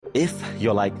If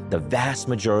you're like the vast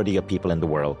majority of people in the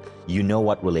world, you know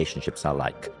what relationships are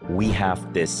like. We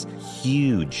have this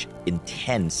huge,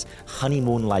 intense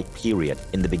honeymoon-like period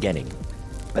in the beginning.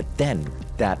 But then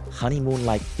that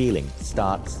honeymoon-like feeling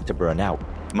starts to burn out.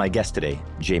 My guest today,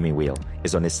 Jamie Wheal,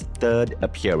 is on his third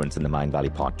appearance in the Mind Valley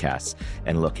podcast.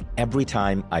 And look, every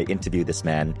time I interview this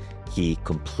man, he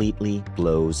completely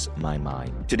blows my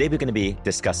mind. Today, we're going to be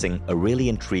discussing a really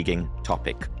intriguing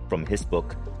topic from his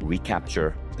book,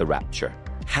 Recapture the Rapture.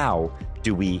 How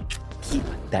do we keep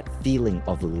that feeling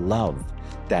of love,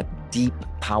 that deep,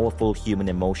 powerful human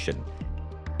emotion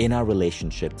in our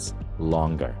relationships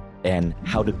longer? And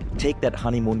how to take that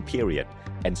honeymoon period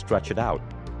and stretch it out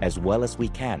as well as we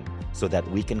can so that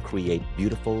we can create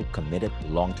beautiful, committed,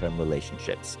 long-term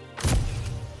relationships.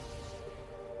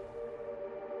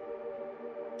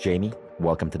 Jamie,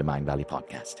 welcome to the Mind Valley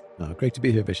podcast. Oh, great to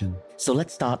be here, Vishen. So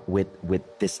let's start with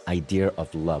this idea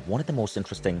of love. One of the most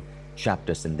interesting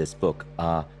chapters in this book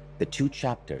are the two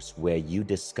chapters where you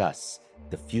discuss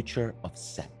the future of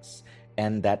sex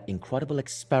and that incredible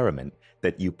experiment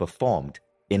that you performed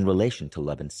in relation to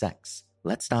love and sex.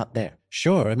 Let's start there.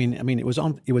 Sure. I mean, it was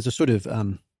a sort of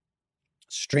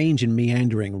strange and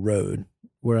meandering road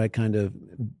where I kind of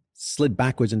slid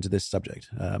backwards into this subject.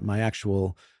 My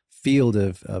actual field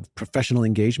of professional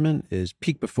engagement is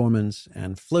peak performance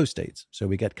and flow states. So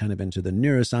we get kind of into the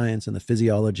neuroscience and the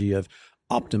physiology of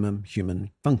optimum human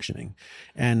functioning.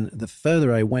 And the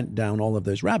further I went down all of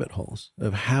those rabbit holes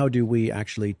of how do we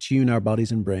actually tune our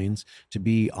bodies and brains to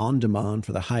be on demand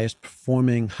for the highest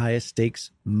performing, highest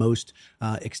stakes, most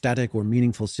ecstatic or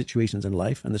meaningful situations in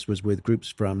life. And this was with groups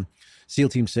from SEAL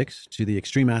Team 6 to the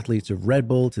extreme athletes of Red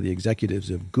Bull, to the executives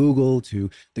of Google,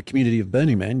 to the community of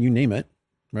Burning Man, you name it,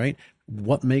 right?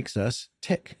 What makes us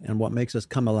tick and what makes us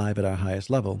come alive at our highest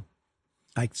level?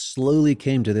 I slowly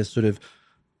came to this sort of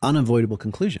unavoidable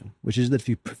conclusion, which is that if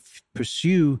you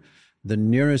pursue the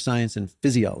neuroscience and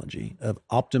physiology of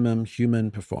optimum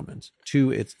human performance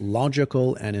to its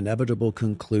logical and inevitable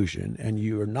conclusion, and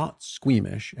you are not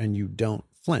squeamish and you don't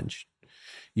flinch,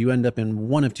 you end up in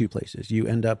one of two places. You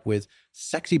end up with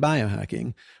sexy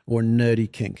biohacking or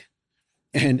nerdy kink.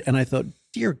 And I thought,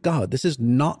 dear God, this is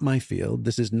not my field.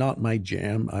 This is not my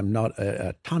jam. I'm not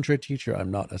a tantra teacher.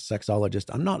 I'm not a sexologist.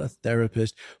 I'm not a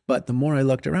therapist. But the more I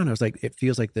looked around, I was like, it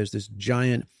feels like there's this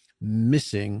giant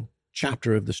missing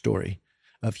chapter of the story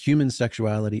of human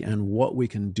sexuality and what we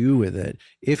can do with it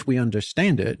if we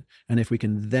understand it and if we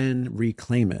can then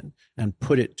reclaim it and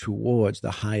put it towards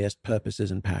the highest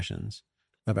purposes and passions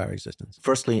of our existence.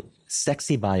 Firstly,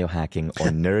 sexy biohacking or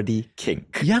nerdy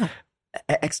kink. Yeah.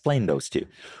 Explain those two.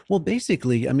 Well,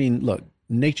 basically, I mean, look,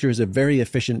 nature is a very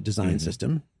efficient design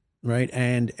system, right?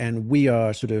 And we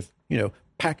are sort of,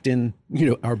 packed in,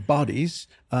 our bodies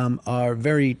are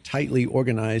very tightly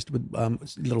organized with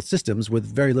little systems with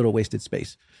very little wasted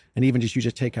space. And even you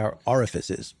just take our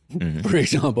orifices, for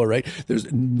example, right?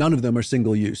 There's none of them are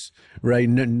single use, right?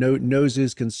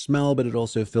 Noses can smell, but it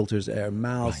also filters air.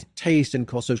 Mouths taste and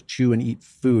also chew and eat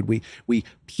food. We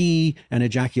pee and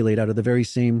ejaculate out of the very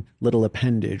same little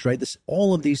appendage, right?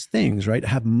 All of these things, right,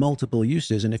 have multiple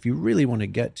uses. And if you really want to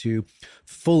get to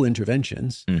full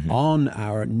interventions on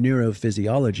our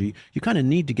neurophysiology, you kind of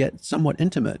need to get somewhat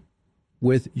intimate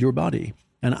with your body.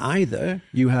 And either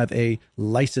you have a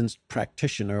licensed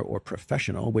practitioner or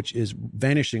professional, which is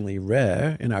vanishingly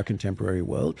rare in our contemporary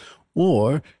world,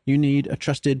 or you need a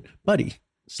trusted buddy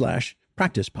 /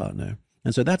 practice partner.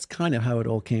 And so that's kind of how it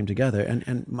all came together.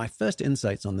 And my first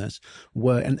insights on this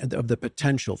were, and of the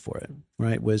potential for it,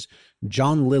 right, was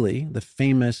John Lilly, the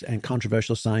famous and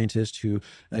controversial scientist who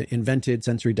invented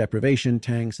sensory deprivation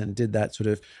tanks and did that sort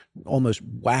of almost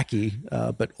wacky,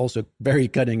 but also very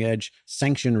cutting edge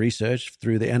sanctioned research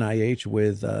through the NIH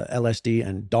with LSD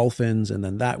and dolphins. And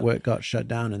then that work got shut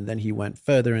down. And then he went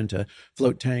further into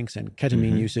float tanks and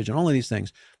ketamine usage and all of these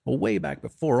things. Well, way back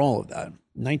before all of that,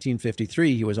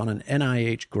 1953, he was on an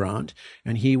NIH grant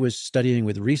and he was studying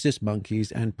with rhesus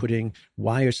monkeys and putting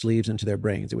wire sleeves into their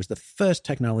brains. It was the first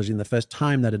technology and the first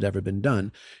time that had ever been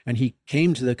done. And he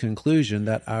came to the conclusion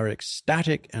that our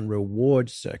ecstatic and reward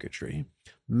circuitry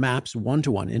maps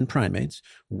one-to-one in primates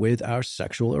with our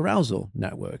sexual arousal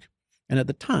network. And at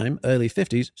the time, early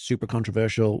 50s, super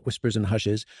controversial, whispers and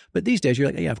hushes. But these days, you're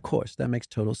like, yeah, of course, that makes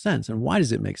total sense. And why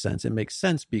does it make sense? It makes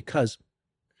sense because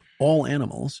all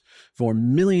animals for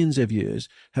millions of years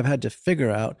have had to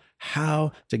figure out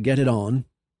how to get it on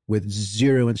with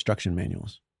zero instruction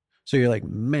manuals. So you're like,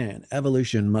 man,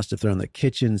 evolution must have thrown the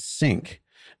kitchen sink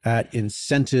at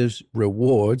incentives,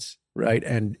 rewards, right?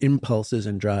 And impulses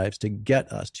and drives to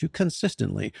get us to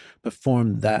consistently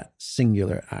perform that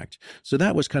singular act. So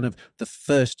that was kind of the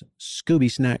first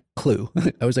Scooby Snack clue.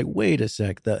 I was like, wait a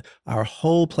sec, that our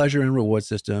whole pleasure and reward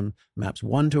system maps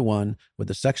 1-to-1 with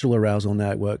the sexual arousal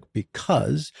network,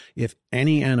 because if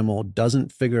any animal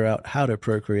doesn't figure out how to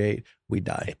procreate, we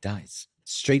die. It dies.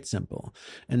 Straight simple.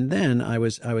 And then I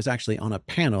was actually on a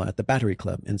panel at the Battery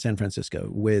Club in San Francisco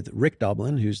with Rick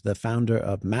Doblin, who's the founder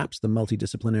of MAPS, the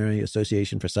Multidisciplinary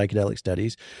Association for Psychedelic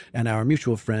Studies, and our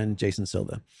mutual friend Jason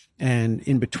Silva. And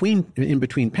in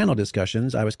between panel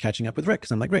discussions, I was catching up with Rick,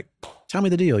 because I'm like, Rick, tell me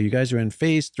the deal. You guys are in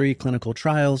phase 3 clinical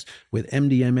trials with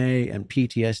MDMA and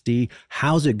PTSD.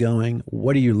 How's it going?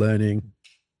 What are you learning?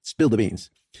 Spill the beans.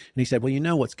 And he said, well, you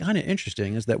know, what's kind of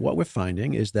interesting is that what we're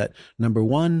finding is that, number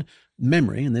one,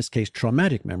 memory, in this case,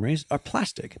 traumatic memories, are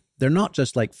plastic. They're not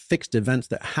just like fixed events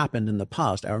that happened in the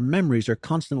past. Our memories are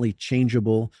constantly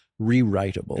changeable,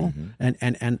 rewritable,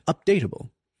 and updatable.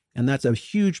 And that's a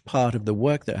huge part of the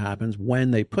work that happens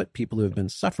when they put people who have been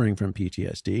suffering from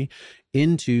PTSD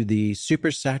into the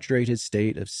supersaturated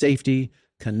state of safety,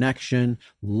 connection,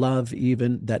 love,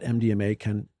 even, that MDMA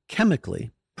can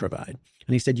chemically provide.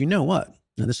 And he said, you know what?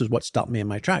 And this is what stopped me in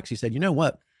my tracks. He said, you know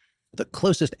what? The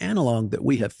closest analog that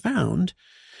we have found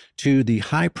to the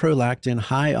high prolactin,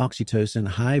 high oxytocin,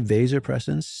 high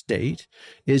vasopressin state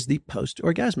is the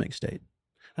post-orgasmic state.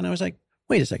 And I was like,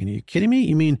 wait a second, are you kidding me?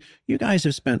 You mean you guys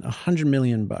have spent $100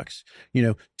 million? You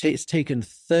know, it's taken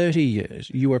 30 years.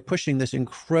 You are pushing this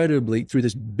incredibly through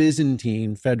this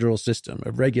Byzantine federal system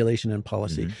of regulation and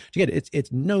policy to get it.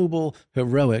 It's noble,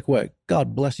 heroic work.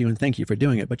 God bless you and thank you for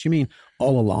doing it. But you mean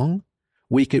all along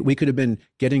we could have been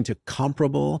getting to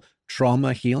comparable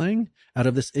trauma healing out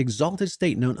of this exalted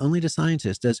state known only to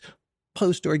scientists as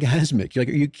post-orgasmic? You're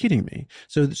like, are you kidding me?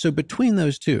 So between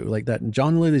those two, like that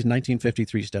John Lilly's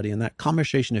 1953 study and that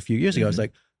conversation a few years ago, I was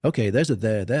like, okay, there's a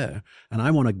there. And I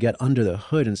want to get under the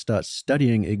hood and start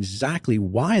studying exactly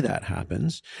why that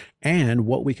happens and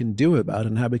what we can do about it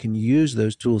and how we can use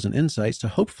those tools and insights to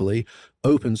hopefully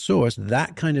open source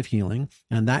that kind of healing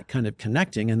and that kind of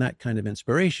connecting and that kind of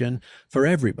inspiration for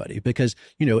everybody. Because,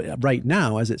 you know, right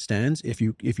now, as it stands, if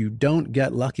you don't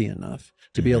get lucky enough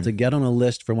to be able to get on a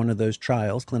list for one of those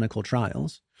trials, clinical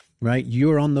trials, right,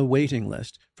 you're on the waiting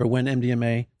list for when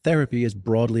MDMA therapy is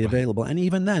broadly available. And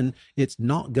even then, it's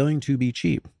not going to be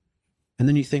cheap. And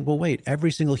then you think, well, wait, every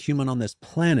single human on this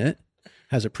planet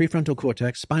has a prefrontal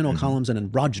cortex, spinal columns, and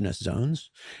androgynous zones.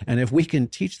 And if we can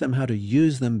teach them how to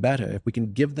use them better, if we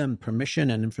can give them permission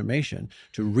and information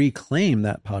to reclaim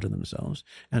that part of themselves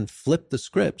and flip the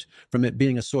script from it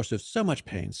being a source of so much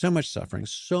pain, so much suffering,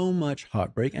 so much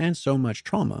heartbreak, and so much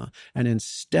trauma, and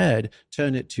instead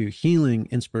turn it to healing,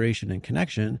 inspiration, and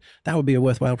connection, that would be a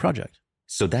worthwhile project.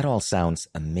 So that all sounds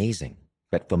amazing.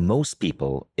 But for most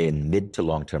people in mid to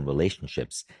long-term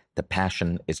relationships, the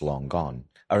passion is long gone.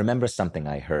 I remember something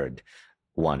I heard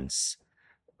once.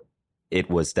 It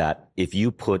was that if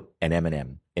you put an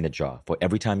M&M in a jar for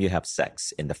every time you have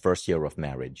sex in the first year of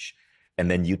marriage, and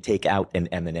then you take out an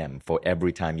M&M for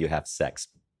every time you have sex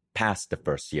past the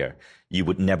first year, you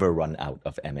would never run out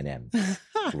of M&M,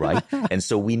 right? And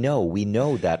so we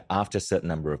know that after a certain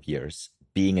number of years,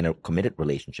 being in a committed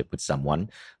relationship with someone,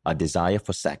 a desire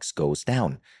for sex goes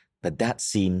down. But that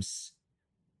seems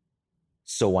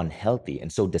so unhealthy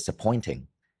and so disappointing.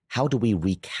 How do we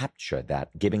recapture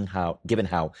that, given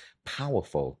how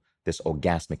powerful this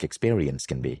orgasmic experience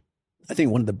can be? I think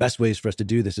one of the best ways for us to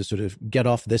do this is sort of get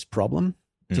off this problem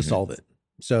to solve it.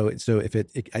 So if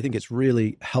I think it's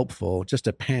really helpful just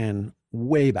to pan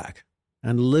way back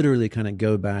and literally kind of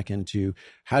go back into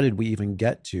how did we even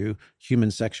get to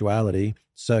human sexuality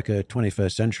circa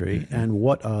 21st century, and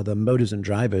what are the motives and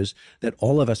drivers that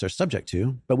all of us are subject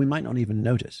to, but we might not even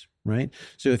notice, right?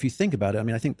 So if you think about it, I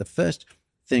mean, I think the first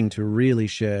thing to really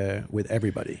share with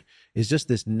everybody is just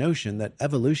this notion that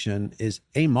evolution is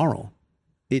amoral.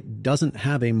 It doesn't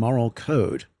have a moral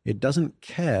code. It doesn't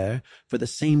care for the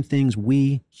same things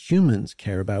we humans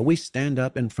care about. We stand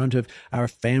up in front of our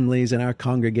families and our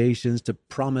congregations to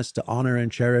promise to honor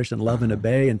and cherish and love and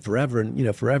obey and forever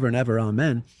and ever,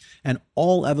 amen. And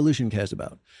all evolution cares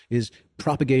about is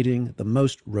propagating the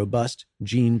most robust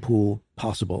gene pool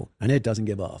possible. And it doesn't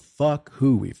give a fuck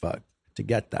who we fuck to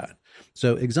get that.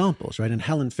 So examples, right? And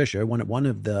Helen Fisher, one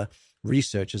of the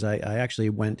researchers, I actually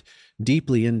went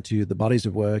deeply into the bodies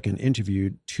of work and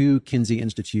interviewed 2 Kinsey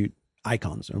Institute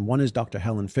icons. And one is Dr.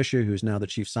 Helen Fisher, who's now the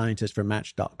chief scientist for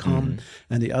Match.com.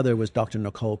 And the other was Dr.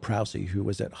 Nicole Prouse, who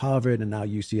was at Harvard and now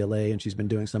UCLA. And she's been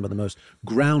doing some of the most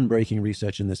groundbreaking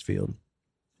research in this field.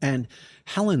 And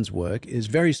Helen's work is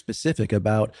very specific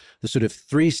about the sort of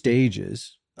 3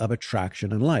 stages of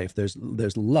attraction in life. There's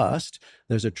lust,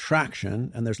 there's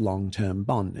attraction, and there's long-term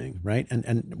bonding, right?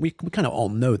 And we kind of all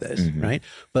know this, right?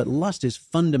 But lust is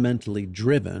fundamentally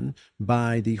driven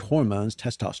by the hormones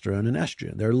testosterone and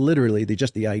estrogen. They're literally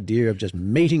just the idea of just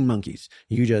mating monkeys.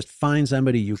 You just find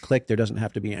somebody, you click. There doesn't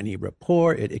have to be any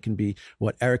rapport. It can be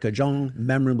what Erica Jong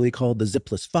memorably called the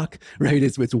zipless fuck, right?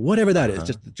 It's whatever that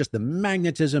is, just the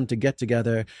magnetism to get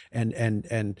together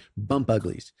and bump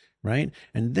uglies, right?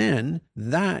 And then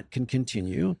that can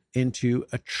continue into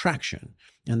attraction.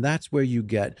 And that's where you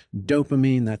get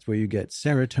dopamine. That's where you get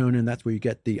serotonin. That's where you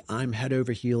get the I'm head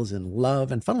over heels in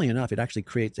love. And funnily enough, it actually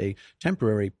creates a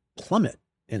temporary plummet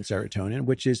in serotonin,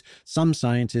 which is, some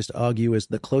scientists argue, is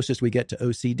the closest we get to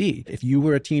OCD. If you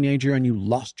were a teenager and you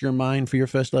lost your mind for your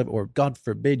first love, or God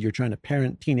forbid, you're trying to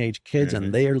parent teenage kids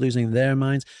and they are losing their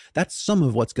minds, that's some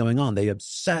of what's going on. They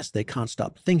obsess, they can't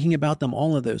stop thinking about them,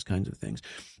 all of those kinds of things.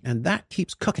 And that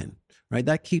keeps cooking, right?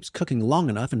 That keeps cooking long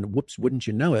enough, and whoops, wouldn't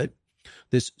you know it,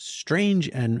 this strange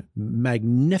and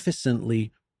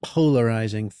magnificently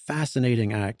polarizing,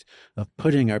 fascinating act of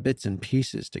putting our bits and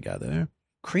pieces together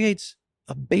creates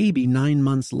a baby 9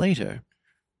 months later.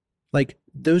 Like,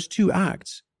 those two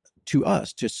acts, to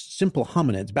us, to simple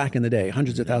hominids back in the day,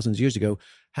 hundreds of thousands of years ago,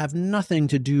 have nothing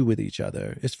to do with each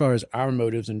other as far as our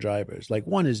motives and drivers. Like,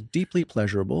 one is deeply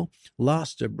pleasurable,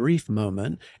 lasts a brief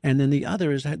moment, and then the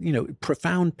other is,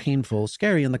 profound, painful,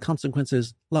 scary, and the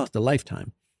consequences last a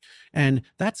lifetime. And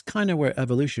that's kind of where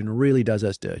evolution really does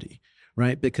us dirty,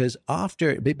 right? Because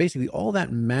after basically all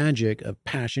that magic of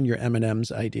passion, your M&M's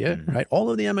idea, right?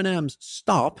 All of the M&M's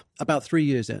stop about 3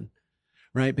 years in,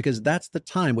 right? Because that's the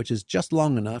time which is just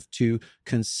long enough to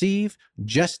conceive,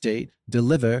 gestate,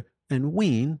 deliver, and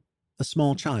wean a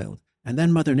small child. And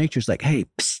then Mother Nature's like, hey,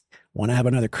 psst, want to have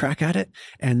another crack at it?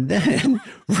 And then,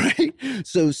 right?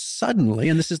 So suddenly,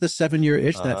 and this is the 7-year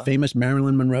itch, that famous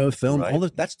Marilyn Monroe film, all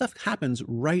of that stuff happens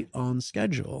right on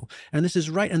schedule. And this is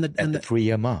right. And the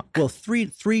 3-year mark. Well, 3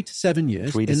 to 7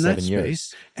 years in that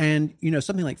space. And,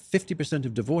 something like 50%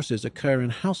 of divorces occur in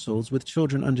households with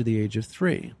children under the age of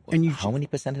 3. And how many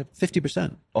percent?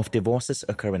 50% of divorces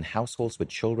occur in households with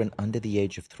children under the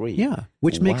age of 3. Yeah,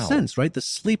 which makes sense, right? The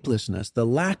sleeplessness, the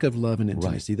lack of love and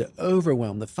intimacy, the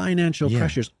overwhelm, the financial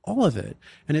pressures, all of it.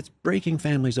 And it's breaking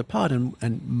families apart.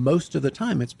 And most of the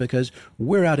time it's because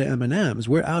we're out of M&Ms.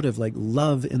 We're out of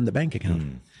love in the bank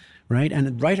account. Right.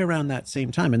 And right around that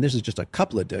same time, and this is just a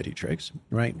couple of dirty tricks,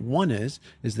 right? One is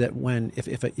that when,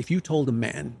 if you told a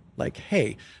man, like,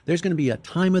 hey, there's going to be a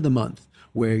time of the month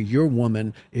where your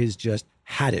woman is just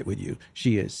had it with you.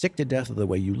 She is sick to death of the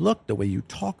way you look, the way you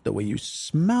talk, the way you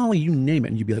smell, you name it.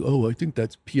 And you'd be like, oh, I think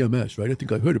that's PMS, right? I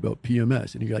think I heard about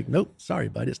PMS. And you're like, nope, sorry,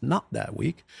 bud, it's not that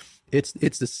week. It's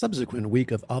the subsequent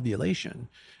week of ovulation.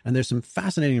 And there's some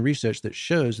fascinating research that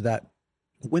shows that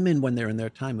women, when they're in their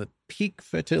time of peak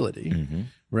fertility,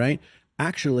 right,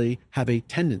 actually have a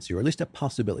tendency, or at least a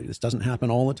possibility, this doesn't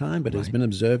happen all the time, but it's been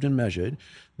observed and measured,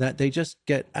 that they just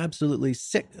get absolutely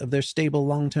sick of their stable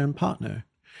long-term partner.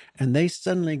 And they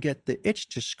suddenly get the itch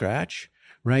to scratch,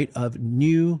 right, of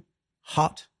new,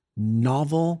 hot,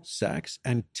 novel sex,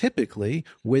 and typically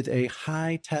with a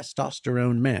high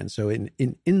testosterone man. So in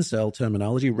incel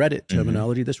terminology, Reddit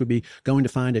terminology, this would be going to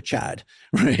find a Chad,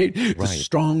 right? The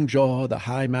strong jaw, the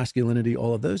high masculinity,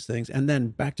 all of those things. And then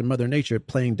back to Mother Nature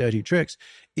playing dirty tricks.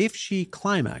 If she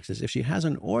climaxes, if she has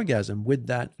an orgasm with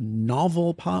that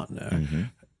novel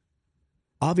partner,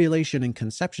 ovulation and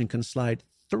conception can slide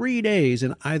 3 days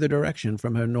in either direction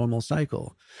from her normal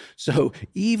cycle. So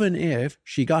even if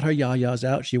she got her yayas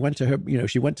out, she went to her,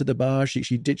 she went to the bar,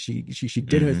 she did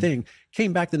her thing,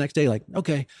 came back the next day like,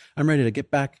 okay, I'm ready to get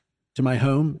back to my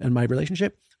home and my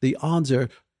relationship, the odds are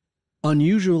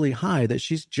unusually high that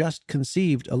she's just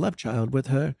conceived a love child with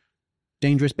her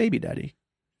dangerous baby daddy.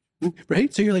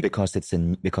 Right? So you're like, because it's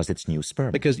new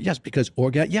sperm. Because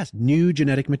new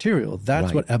genetic material.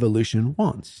 That's what evolution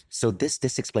wants. So this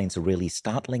explains a really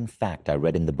startling fact I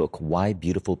read in the book, Why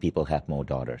Beautiful People Have More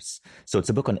Daughters. So it's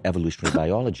a book on evolutionary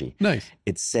biology. Nice.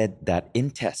 It said that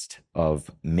in test of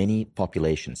many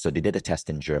populations, so they did a test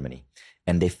in Germany,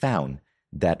 and they found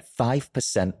that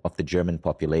 5% of the German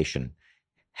population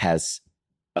has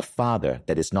a father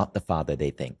that is not the father they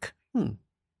think. And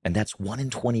that's 1 in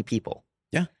 20 people.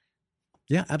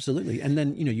 Yeah, absolutely. And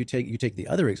then, you take the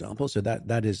other example. So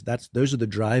those are the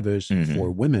drivers for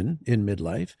women in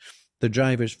midlife. The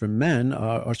drivers for men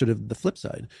are sort of the flip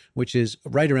side, which is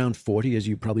right around 40, as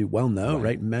you probably well know,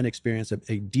 right? Men experience a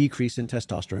decrease in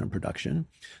testosterone production.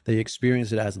 They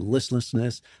experience it as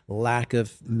listlessness, lack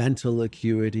of mental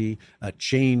acuity, a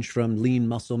change from lean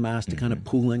muscle mass to kind of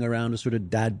pooling around a sort of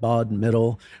dad bod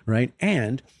middle, right?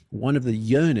 And one of the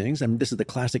yearnings, I mean, this is the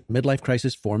classic midlife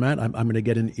crisis format. I'm going to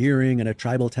get an earring and a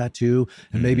tribal tattoo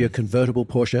and maybe a convertible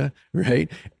Porsche,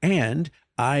 right? And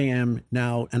I am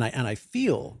now, and I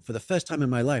feel for the first time in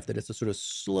my life that it's a sort of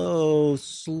slow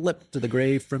slip to the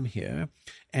grave from here.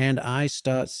 And I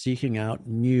start seeking out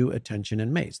new attention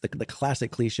and mates. The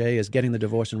classic cliche is getting the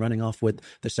divorce and running off with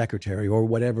the secretary or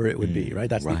whatever it would be, right?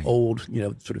 That's the old,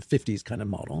 sort of 50s kind of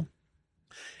model.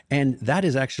 And that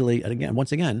is actually, and again,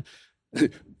 once again,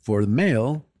 for the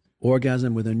male,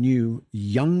 orgasm with a new,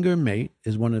 younger mate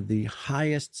is one of the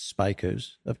highest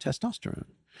spikers of testosterone.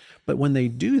 But when they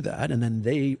do that, and then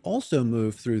they also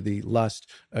move through the lust,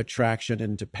 attraction,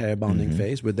 into pair bonding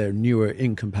phase with their newer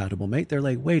incompatible mate, they're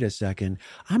like, wait a second,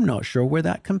 I'm not sure we're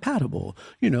that compatible.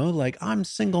 Like I'm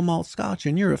single malt scotch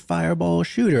and you're a fireball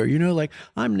shooter. Like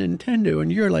I'm Nintendo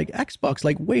and you're like Xbox.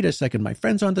 Like, wait a second, my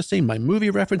friends aren't the same. My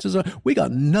movie references we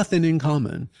got nothing in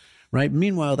common. Right?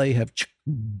 Meanwhile, they have,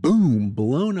 boom,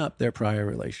 blown up their prior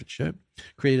relationship,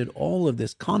 created all of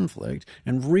this conflict,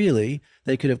 and really,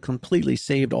 they could have completely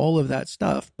saved all of that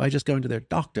stuff by just going to their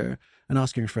doctor and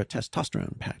asking for a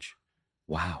testosterone patch.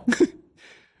 Wow.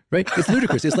 Right? It's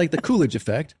ludicrous. It's like the Coolidge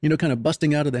effect, kind of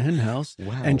busting out of the henhouse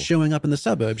and showing up in the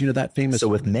suburbs, that famous...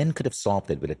 So if men could have solved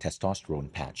it with a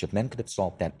testosterone patch, if men could have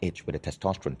solved that itch with a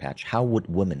testosterone patch, how would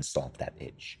women solve that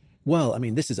itch? Well, I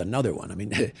mean, this is another one. I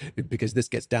mean, because this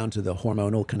gets down to the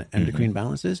hormonal kind of endocrine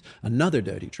balances. Another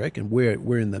dirty trick, and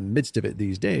we're in the midst of it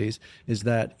these days, is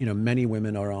that, many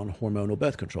women are on hormonal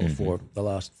birth control for the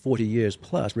last 40 years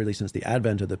plus, really since the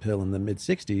advent of the pill in the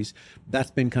mid-60s.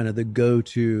 That's been kind of the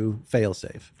go-to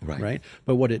fail-safe, right?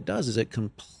 But what it does is it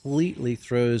completely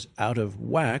throws out of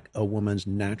whack a woman's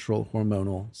natural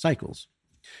hormonal cycles.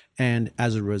 And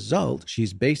as a result,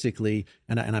 she's basically,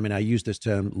 and I mean, I use this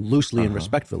term loosely and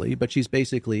respectfully, but she's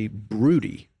basically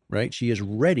broody, right? She is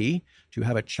ready to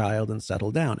have a child and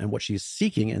settle down. And what she's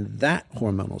seeking in that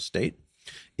hormonal state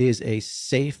is a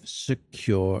safe,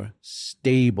 secure,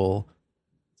 stable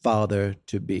father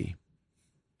to be.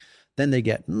 Then they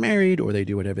get married or they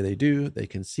do whatever they do. They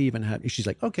conceive and have, she's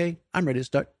like, okay, I'm ready to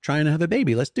start trying to have a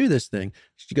baby. Let's do this thing.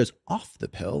 She goes off the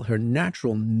pill. Her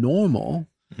natural, normal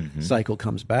cycle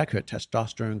comes back, her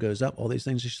testosterone goes up, all these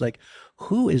things. She's like,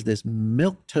 who is this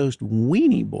milquetoast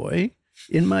weenie boy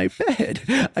in my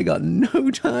bed? I got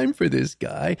no time for this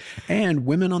guy. And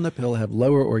women on the pill have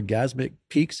lower orgasmic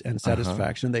peaks and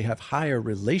satisfaction. They have higher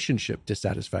relationship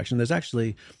dissatisfaction. There's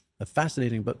actually a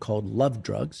fascinating book called Love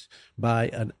Drugs by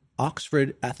an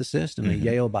Oxford ethicist and a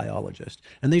Yale biologist.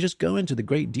 And they just go into the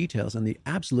great details and the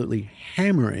absolutely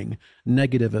hammering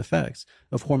negative effects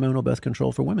of hormonal birth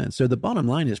control for women. So the bottom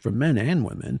line is, for men and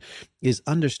women, is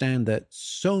understand that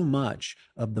so much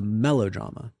of the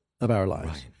melodrama of our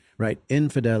lives, right?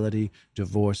 Infidelity,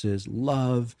 divorces,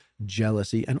 love,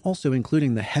 jealousy, and also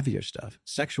including the heavier stuff,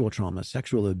 sexual trauma,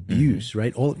 sexual abuse,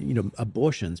 right? All,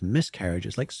 abortions,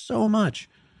 miscarriages, like so much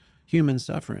human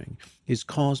suffering is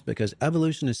caused because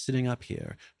evolution is sitting up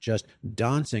here just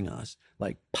dancing us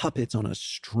like puppets on a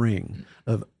string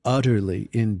of utterly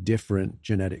indifferent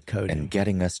genetic coding. And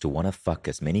getting us to want to fuck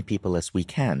as many people as we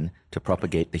can to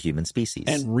propagate the human species.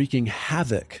 And wreaking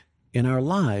havoc in our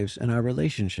lives and our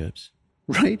relationships.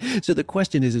 Right? So the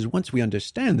question is once we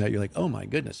understand that, you're like, oh my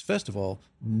goodness, first of all,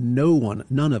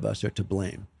 none of us are to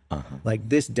blame. Like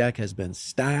this deck has been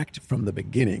stacked from the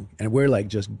beginning, and we're like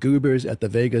just goobers at the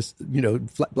Vegas,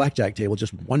 blackjack table,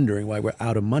 just wondering why we're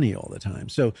out of money all the time.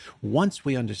 So once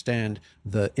we understand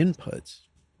the inputs,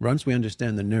 once we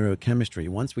understand the neurochemistry,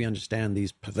 once we understand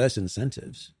these perverse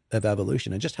incentives of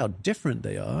evolution and just how different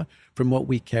they are from what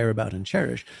we care about and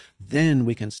cherish, then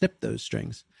we can snip those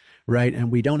strings. Right. And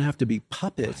we don't have to be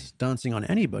puppets dancing on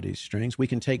anybody's strings. We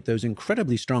can take those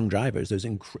incredibly strong drivers, those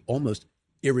almost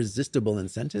irresistible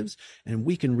incentives, and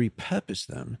we can repurpose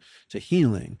them to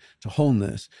healing, to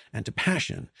wholeness, and to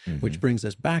passion, which brings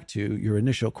us back to your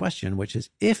initial question, which is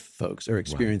if folks are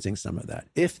experiencing some of that,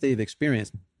 if they've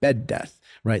experienced bed death,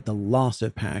 right, the loss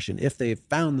of passion, if they've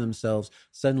found themselves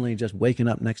suddenly just waking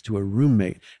up next to a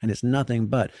roommate and it's nothing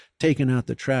but taking out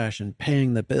the trash and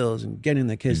paying the bills and getting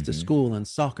the kids to school and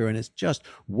soccer, and it's just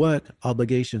work,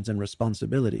 obligations, and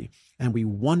responsibility, and we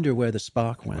wonder where the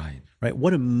spark went, right?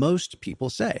 What do most people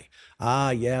say?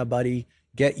 Yeah, buddy,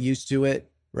 get used to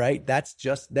it, right? That's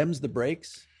just, them's the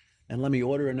breaks. and let me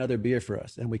order another beer for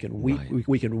us, and we can weep. Right.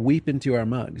 We can weep into our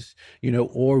mugs,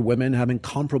 or women having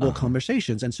comparable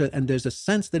conversations. And there's a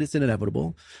sense that it's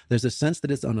inevitable. There's a sense that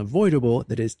it's unavoidable.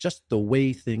 That is just the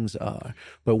way things are.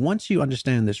 But once you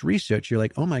understand this research, you're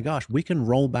like, oh my gosh, we can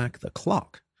roll back the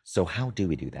clock. So how do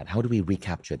we do that? How do we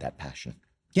recapture that passion?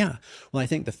 Yeah. Well, I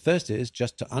think the first is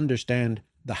just to understand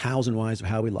the hows and whys of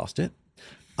how we lost it.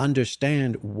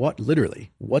 Understand what's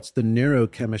the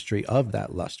neurochemistry of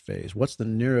that lust phase? What's the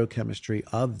neurochemistry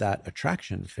of that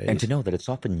attraction phase? And to know that it's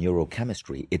often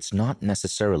neurochemistry. It's not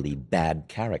necessarily bad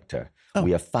character.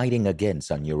 We are fighting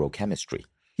against our neurochemistry.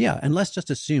 Yeah. And let's just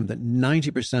assume that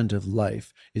 90% of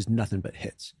life is nothing but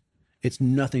hits. It's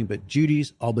nothing but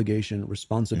duties, obligation,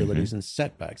 responsibilities, and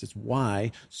setbacks. It's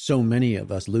why so many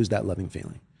of us lose that loving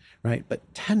feeling, right?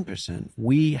 But 10%,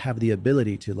 we have the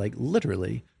ability to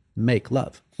literally make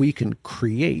love. We can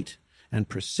create and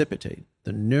precipitate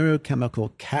the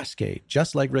neurochemical cascade,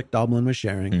 just like Rick Doblin was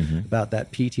sharing about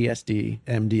that PTSD,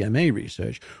 MDMA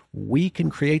research. We can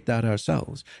create that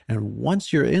ourselves. And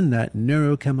once you're in that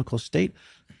neurochemical state,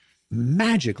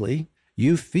 magically,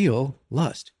 you feel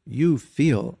lust, you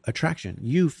feel attraction,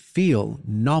 you feel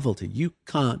novelty. You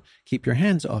can't keep your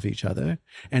hands off each other,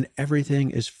 and everything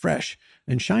is fresh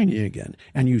and shiny again.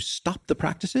 And you stop the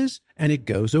practices and it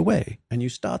goes away. And you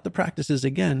start the practices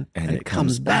again and it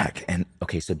comes back. And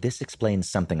okay, so this explains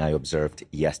something I observed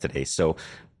yesterday. So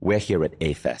we're here at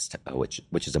A-Fest,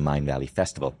 which is a Mind Valley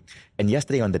festival. And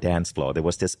yesterday on the dance floor, there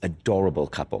was this adorable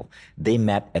couple. They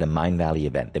met at a Mind Valley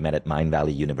event. They met at Mind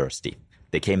Valley University.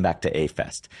 They came back to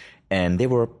A-Fest, and they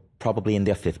were probably in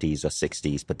their 50s or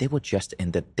 60s, but they were just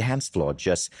in the dance floor,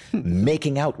 just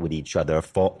making out with each other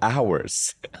for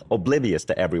hours, oblivious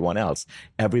to everyone else.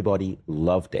 Everybody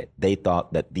loved it. They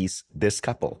thought that this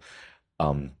couple,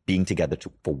 being together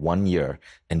for 1 year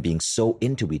and being so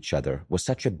into each other was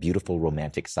such a beautiful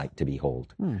romantic sight to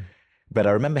behold. But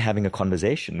I remember having a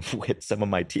conversation with some of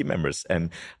my team members, and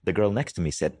the girl next to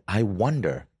me said, I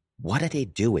wonder, what are they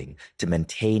doing to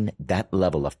maintain that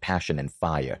level of passion and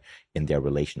fire in their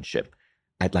relationship?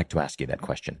 I'd like to ask you that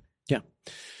question. Yeah.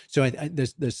 So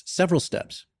there's several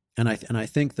steps. And I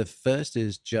think the first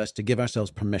is just to give ourselves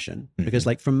permission, because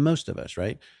for most of us,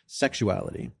 right,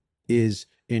 sexuality is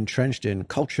entrenched in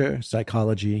culture,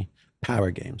 psychology,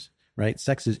 power games, right?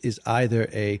 Sex is either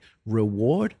a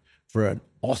reward for an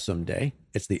awesome day.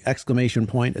 It's the exclamation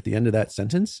point at the end of that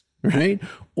sentence, right?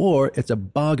 Or it's a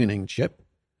bargaining chip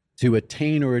to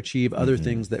attain or achieve other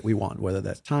things that we want, whether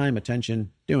that's time,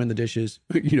 attention, doing the dishes,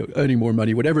 earning more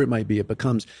money, whatever it might be. It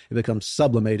becomes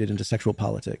sublimated into sexual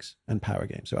politics and power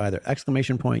games. So either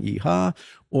exclamation point, yeehaw,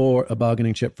 or a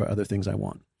bargaining chip for other things I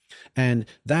want. And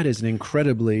that is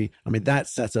that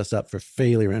sets us up for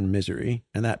failure and misery.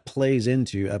 And that plays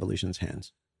into evolution's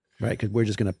hands, right? Because we're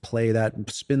just going to play that,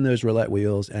 spin those roulette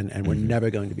wheels, and we're never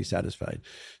going to be satisfied.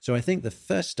 So I think the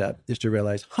first step is to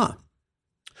realize,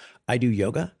 I do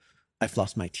yoga. I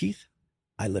floss my teeth,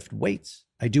 I lift weights,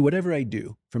 I do whatever I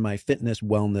do for my fitness,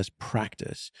 wellness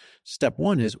practice. Step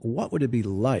one is, what would it be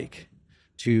like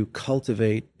to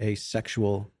cultivate a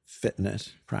sexual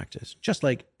fitness practice, just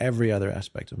like every other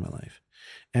aspect of my life?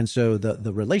 And so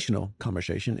the relational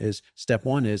conversation is, step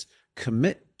one is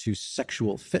commit to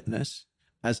sexual fitness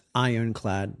as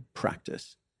ironclad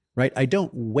practice, right? I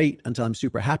don't wait until I'm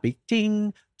super happy,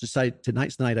 ding, decide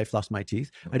tonight's the night I floss my teeth.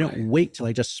 I don't wait till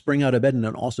I just spring out of bed in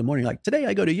an awesome morning. Like today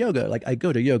I go to yoga. I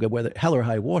go to yoga whether hell or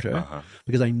high water,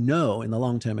 because I know in the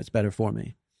long term it's better for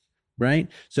me, right?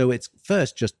 So it's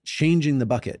first just changing the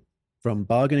bucket from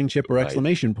bargaining chip or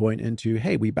exclamation point into,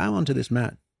 hey, we bow onto this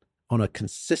mat on a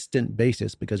consistent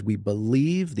basis because we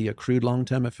believe the accrued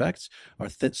long-term effects are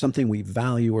something we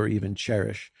value or even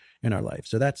cherish in our life.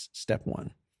 So that's step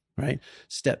one, right?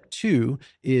 Step two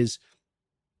is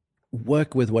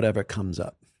work with whatever comes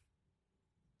up,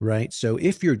 right? So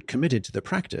if you're committed to the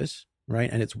practice, right,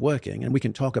 and it's working, and we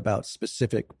can talk about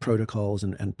specific protocols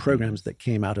and programs that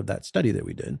came out of that study that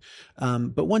we did.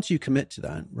 But once you commit to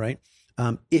that, right,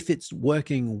 if it's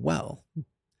working well,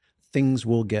 things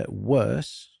will get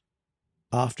worse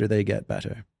after they get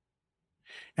better.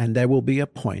 And there will be a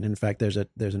point. In fact, there's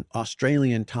an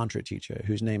Australian Tantra teacher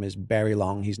whose name is Barry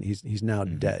Long. He's now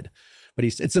dead. But he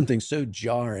said something so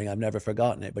jarring, I've never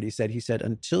forgotten it. But he said,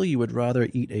 until you would rather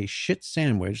eat a shit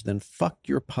sandwich than fuck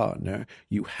your partner,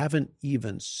 you haven't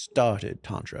even started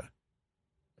Tantra.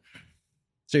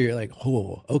 So you're like,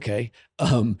 oh, okay.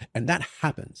 And that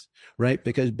happens, right?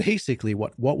 Because basically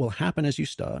what will happen as you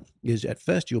start is at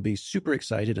first you'll be super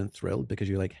excited and thrilled because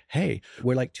you're like, hey,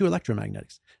 we're like two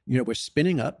electromagnetics. We're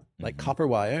spinning up like copper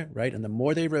wire, right? And the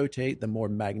more they rotate, the more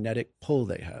magnetic pull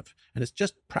they have. And it's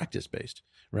just practice based,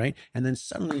 right? And then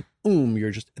suddenly, boom,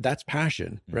 that's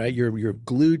passion, right? You're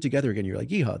glued together again. You're like,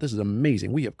 yeehaw, this is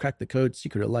amazing. We have cracked the code,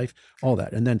 secret of life, all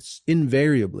that. And then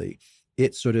invariably,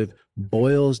 it sort of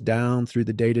boils down through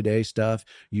the day-to-day stuff.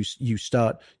 You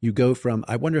go from,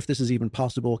 I wonder if this is even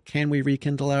possible. Can we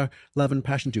rekindle our love and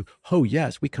passion, to, oh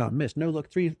yes, we can't miss. No, look,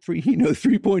 three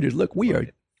pointers. Look, we are,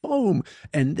 boom.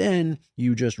 And then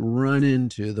you just run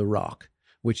into the rock,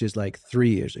 which is like 3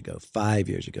 years ago, 5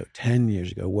 years ago, 10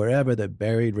 years ago, wherever the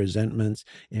buried resentments,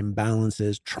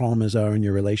 imbalances, traumas are in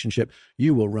your relationship,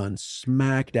 you will run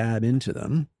smack dab into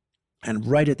them. And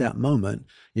right at that moment,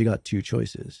 you got two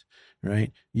choices,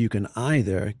 right? You can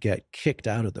either get kicked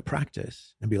out of the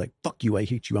practice and be like, fuck you, I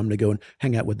hate you, I'm going to go and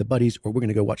hang out with the buddies, or we're going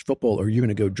to go watch football, or you're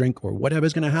going to go drink, or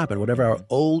whatever's going to happen, whatever our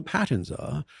old patterns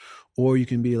are. Or you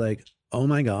can be like, oh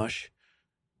my gosh,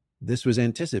 this was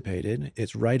anticipated.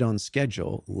 It's right on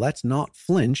schedule. Let's not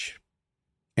flinch.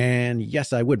 And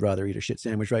yes, I would rather eat a shit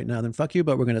sandwich right now than fuck you,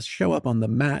 but we're going to show up on the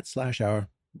mat / our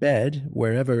bed,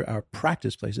 wherever our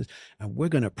practice place is, and we're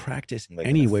going to practice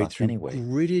anyway through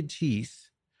gritted teeth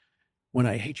when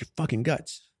I hate your fucking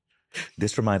guts.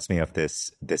 This reminds me of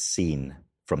this scene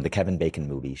from the Kevin Bacon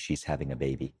movie, She's Having a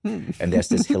Baby. And there's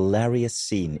this hilarious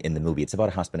scene in the movie. It's about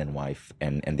a husband and wife,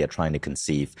 and they're trying to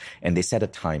conceive, and they set a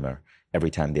timer every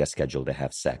time they're scheduled to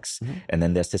have sex. And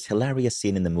then there's this hilarious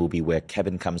scene in the movie where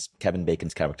Kevin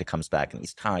Bacon's character comes back, and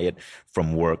he's tired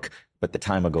from work, but the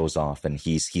timer goes off, and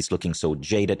he's looking so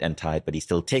jaded and tired, but he's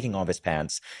still taking off his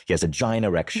pants. He has a giant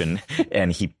erection,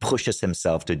 and he pushes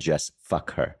himself to just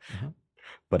fuck her.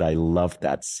 But I love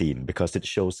that scene because it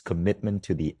shows commitment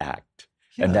to the act.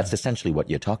 Yeah. And that's essentially what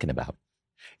you're talking about.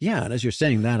 Yeah, and as you're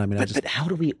saying that, I mean, but how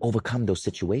do we overcome those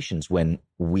situations when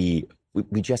we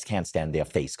just can't stand their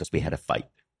face because we had a fight?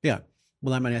 Yeah.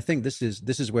 Well, I mean, I think this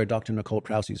is where Dr. Nicole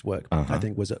Krause's work, I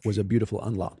think, was a beautiful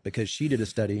unlock, because she did a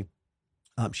study.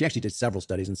 She actually did several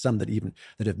studies, and some that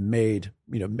have made,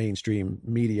 mainstream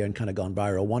media and kind of gone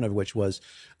viral. One of which was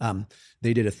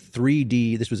they did a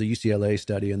 3D, this was a UCLA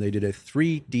study, and they did a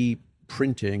 3D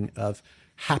printing of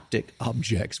haptic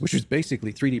objects, which was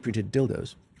basically 3D printed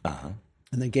dildos.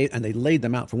 And they laid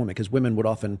them out for women, because women would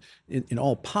often, in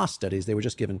all past studies, they were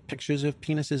just given pictures of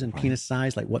penises and penis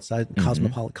size, like what size,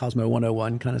 Cosmo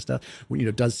 101 kind of stuff.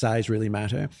 Does size really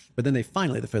matter? But then they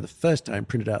finally, for the first time,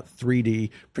 printed out 3D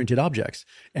printed objects,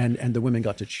 and the women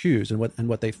got to choose. And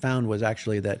what they found was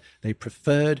actually that they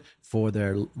preferred, for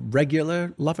their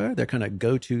regular lover, their kind of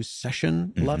go-to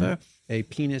session lover, a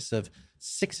penis of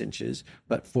 6 inches,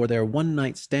 but for their one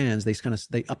night stands, they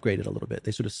upgraded a little bit.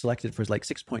 They sort of selected for like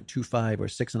 6.25 or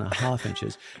 6.5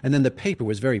 inches. And then the paper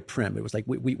was very prim. It was like,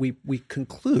 we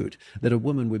conclude that a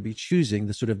woman would be choosing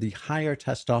the sort of the higher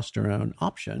testosterone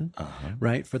option,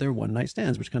 right, for their one night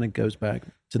stands, which kind of goes back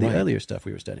to the earlier stuff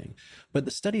we were studying. But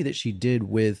the study that she did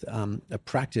with a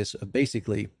practice of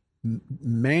basically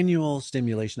manual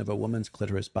stimulation of a woman's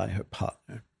clitoris by her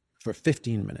partner for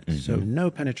 15 minutes. So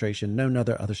no penetration, no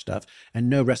other stuff,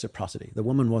 and no reciprocity. The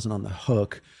woman wasn't on the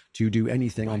hook to do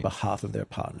anything on behalf of their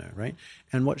partner, right?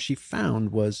 And what she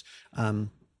found was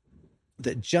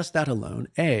that just that alone,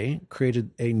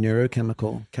 created a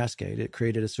neurochemical cascade. It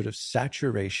created a sort of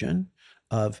saturation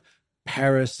of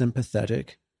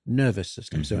parasympathetic nervous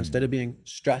system. So instead of being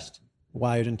stressed,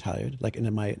 wired, and tired, like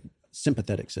in my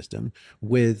sympathetic system,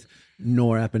 with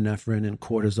norepinephrine and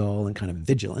cortisol and kind of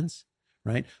vigilance,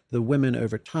 right? The women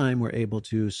over time were able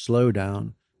to slow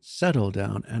down, settle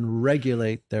down, and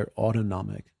regulate their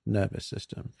autonomic nervous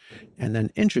system. And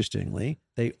then interestingly,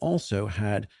 they also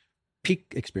had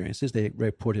peak experiences. They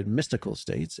reported mystical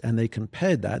states, and they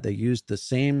compared that. They used the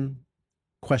same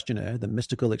questionnaire, the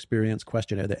mystical experience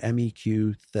questionnaire, the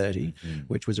MEQ 30,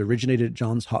 which was originated at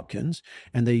Johns Hopkins.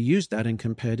 And they used that and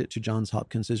compared it to Johns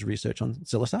Hopkins's research on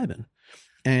psilocybin.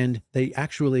 And they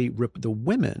actually, the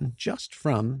women, just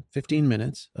from 15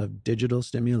 minutes of digital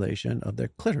stimulation of their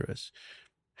clitoris,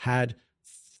 had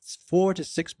 4 to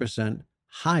 6%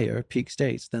 higher peak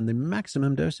states than the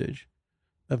maximum dosage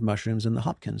of mushrooms in the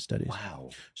Hopkins studies. Wow.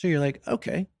 So you're like,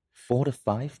 okay. 4 to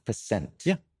 5%.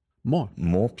 Yeah.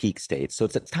 More peak states. So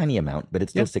it's a tiny amount, but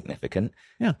it's still significant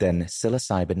than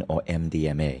psilocybin or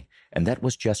MDMA. And that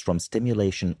was just from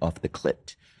stimulation of the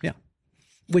clit. Yeah.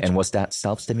 And was that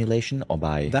self-stimulation or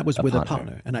by that was with a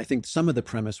partner? And I think some of the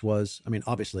premise was, I mean,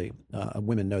 obviously,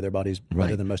 women know their bodies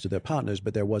better than most of their partners,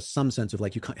 but there was some sense of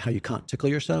like how you can't tickle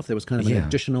yourself. There was kind of an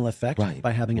additional effect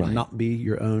by having it not be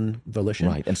your own volition.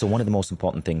 Right. And so one of the most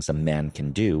important things a man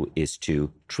can do is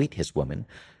to treat his woman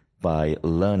by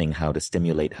learning how to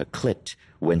stimulate her clit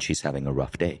when she's having a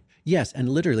rough day. Yes, and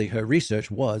literally her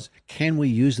research was, can we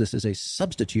use this as a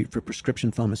substitute for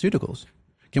prescription pharmaceuticals?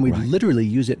 Can we literally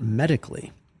use it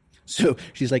medically? So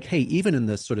she's like, hey, even in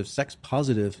this sort of sex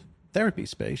positive therapy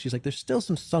space, she's like, there's still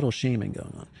some subtle shaming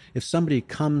going on. If somebody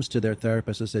comes to their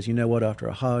therapist and says, you know what, after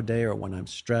a hard day or when I'm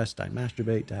stressed, I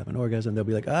masturbate to have an orgasm, they'll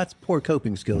be like, that's poor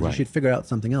coping skills. You should figure out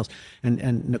something else.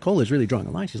 And Nicole is really drawing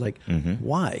a line. She's like,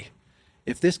 why?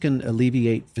 If this can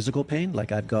alleviate physical pain,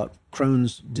 like I've got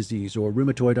Crohn's disease or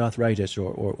rheumatoid arthritis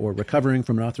or recovering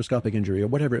from an arthroscopic injury or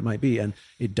whatever it might be, and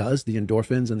it does, the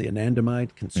endorphins and the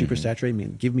anandamide can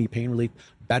supersaturate, give me pain relief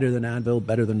better than Advil,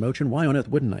 better than Motrin, why on earth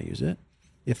wouldn't I use it?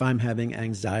 If I'm having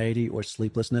anxiety or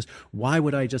sleeplessness, why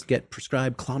would I just get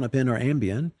prescribed Klonopin or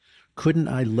Ambien? Couldn't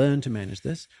I learn to manage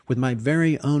this with my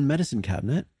very own medicine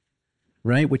cabinet,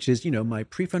 right? Which is, my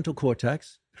prefrontal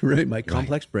cortex, right? My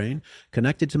complex brain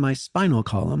connected to my spinal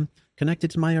column,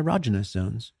 connected to my erogenous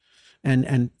zones.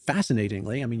 And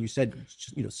fascinatingly, I mean, you said,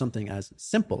 something as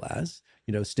simple as,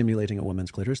 stimulating a woman's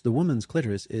clitoris. The woman's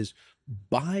clitoris is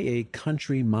by a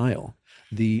country mile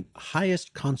the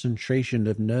highest concentration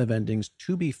of nerve endings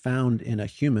to be found in a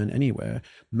human anywhere,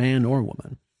 man or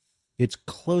woman. It's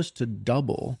close to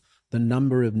double the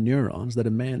number of neurons that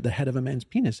the head of a man's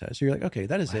penis has. So you're like, okay,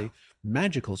 that is a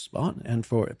magical spot. And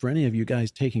for any of you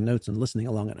guys taking notes and listening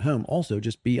along at home, also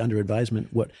just be under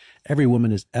advisement what every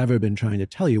woman has ever been trying to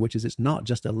tell you, which is it's not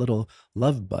just a little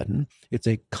love button. It's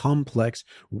a complex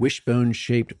wishbone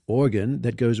shaped organ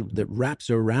that wraps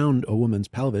around a woman's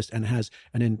pelvis and has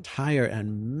an entire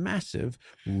and massive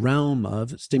realm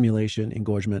of stimulation,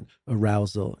 engorgement,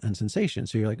 arousal, and sensation.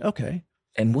 So you're like, okay.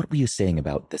 And what were you saying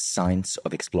about the science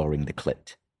of exploring the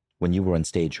clit when you were on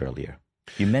stage earlier?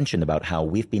 You mentioned about how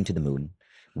we've been to the moon,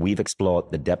 we've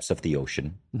explored the depths of the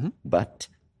ocean, but...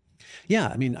 Yeah,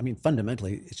 I mean,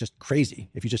 fundamentally, it's just crazy.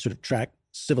 If you just sort of track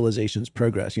civilization's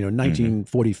progress,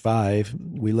 1945,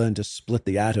 we learned to split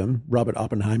the atom. Robert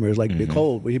Oppenheimer is like,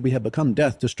 behold, we have become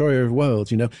death, destroyer of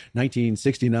worlds.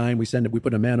 1969, we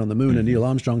put a man on the moon, and Neil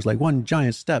Armstrong's like one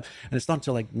giant step. And it's not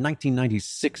until like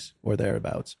 1996 or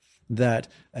thereabouts that,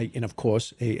 and of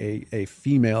course, a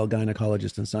female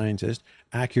gynecologist and scientist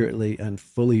accurately and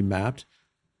fully mapped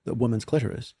the woman's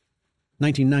clitoris.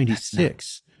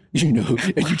 1996, and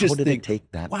you just did think, it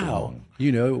take that long?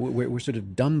 We're sort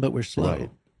of dumb, but we're slow. Right.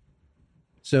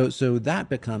 So that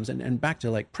becomes, and back to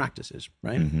like practices,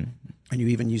 right? And you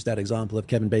even use that example of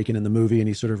Kevin Bacon in the movie, and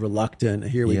he's sort of reluctant.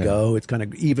 Here we go. It's kind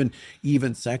of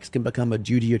even sex can become a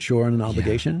duty, a chore, and an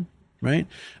obligation, right?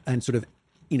 And sort of,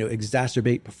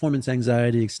 exacerbate performance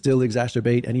anxiety, still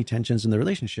exacerbate any tensions in the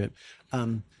relationship.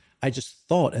 I just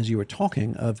thought as you were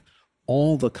talking of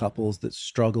all the couples that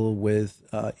struggle with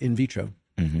in vitro,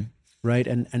 right?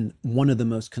 And one of the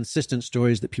most consistent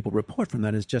stories that people report from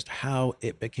that is just how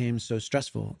it became so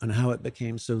stressful and how it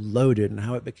became so loaded and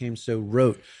how it became so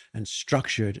rote and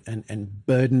structured and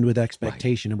burdened with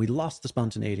expectation. And we lost the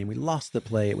spontaneity and we lost the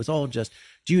play. It was all just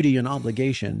duty and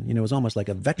obligation. It was almost like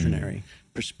a veterinary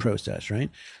process, right?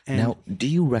 And now, do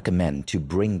you recommend to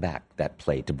bring back that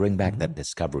play, to bring back that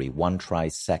discovery, one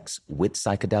tries sex with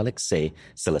psychedelics, say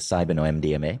psilocybin or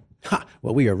MDMA?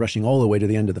 Well, we are rushing all the way to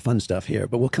the end of the fun stuff here,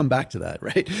 but we'll come back to that,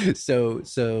 right? So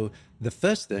the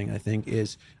first thing I think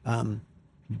is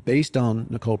based on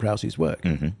Nicole Prousey's work,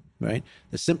 right?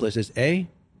 The simplest is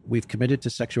we've committed to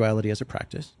sexuality as a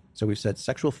practice. So we've said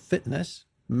sexual fitness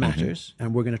matters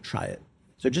and we're going to try it.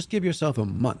 So just give yourself a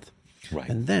month. Right.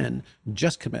 And then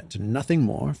just commit to nothing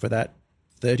more for that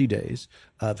 30 days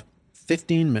of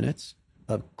 15 minutes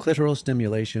of clitoral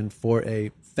stimulation for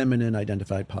a feminine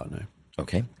identified partner.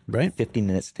 Okay. Right? 15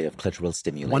 minutes a day of clitoral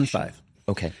stimulation. 1-5.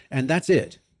 Okay. And that's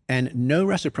it. And no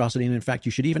reciprocity. And in fact,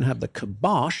 you should even have the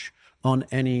kibosh on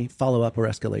any follow-up or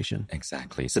escalation.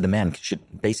 Exactly. So the man should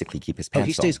basically keep his pants on.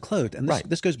 He stays clothed. And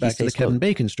this goes back to the Kevin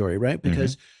Bacon story, right?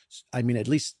 Because, I mean, at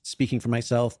least speaking for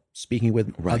myself, speaking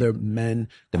with other men.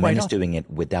 The man is doing it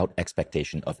without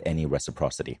expectation of any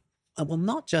reciprocity. Well,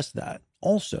 not just that.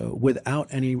 Also, without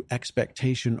any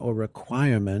expectation or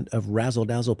requirement of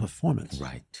razzle-dazzle performance.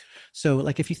 Right. So,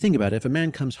 like, if you think about it, if a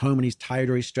man comes home and he's tired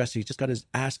or he's stressed, he's just got his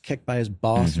ass kicked by his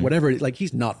boss, whatever, like,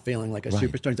 he's not feeling like a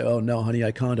superstar. He's like, oh, no, honey,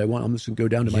 I can't. I'm just going to go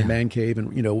down to my man cave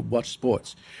and, watch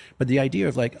sports. But the idea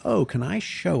of like, oh, can I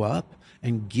show up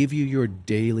and give you your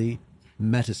daily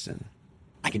medicine?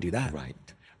 I can do that.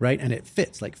 Right. And it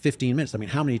fits like 15 minutes. I mean,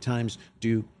 how many times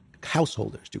do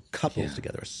householders, do couples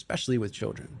together, especially with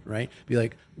children, right? Be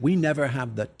like, we never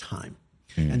have the time.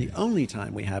 And the only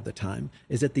time we have the time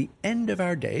is at the end of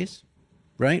our days,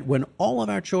 right? When all of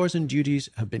our chores and duties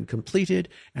have been completed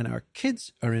and our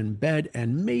kids are in bed,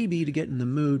 and maybe to get in the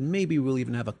mood, maybe we'll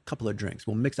even have a couple of drinks.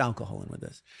 We'll mix alcohol in with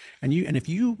this. And if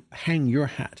you hang your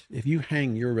hat, if you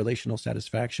hang your relational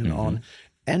satisfaction on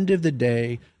end of the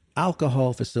day,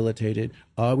 alcohol facilitated,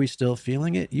 are we still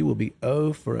feeling it? You will be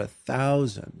 0 for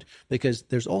 1,000, because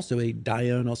there's also a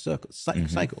diurnal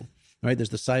cycle. Right, there's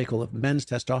the cycle of men's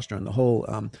testosterone, the whole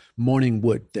morning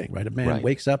wood thing. Right, a man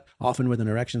wakes up often with an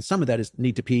erection. Some of that is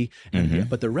need to pee,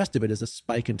 but the rest of it is a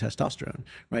spike in testosterone.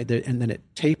 Right, and then it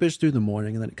tapers through the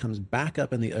morning, and then it comes back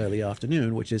up in the early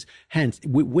afternoon, which is hence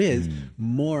with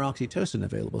more oxytocin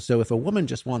available. So if a woman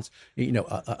just wants,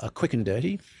 a quick and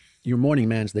dirty, your morning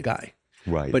man's the guy.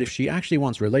 Right. But if she actually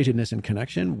wants relatedness and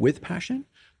connection with passion,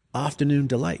 afternoon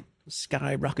delight.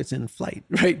 Sky rockets in flight,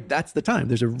 right? That's the time.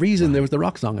 There's a reason there was the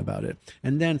rock song about it.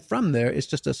 And then from there, it's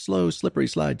just a slow, slippery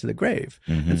slide to the grave.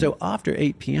 And so after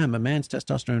 8 p.m., a man's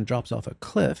testosterone drops off a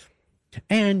cliff,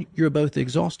 and you're both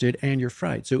exhausted and you're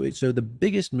fried. So the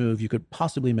biggest move you could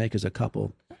possibly make as a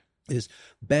couple is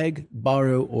beg,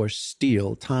 borrow, or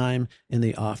steal time in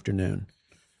the afternoon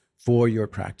for your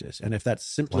practice. And if that's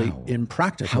simply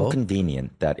impractical... How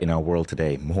convenient that in our world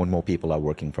today, more and more people are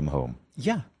working from home.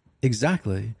 Yeah.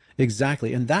 Exactly.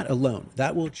 And that alone,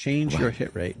 that will change your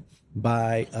hit rate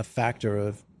by a factor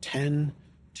of 10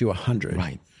 to 100.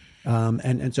 Right.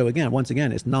 And so once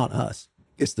again, it's not us.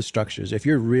 It's the structures. If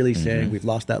you're really saying we've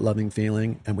lost that loving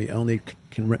feeling and we only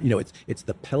can, it's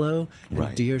the pillow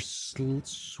and dear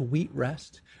sweet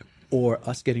rest, or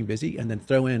us getting busy, and then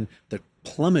throw in the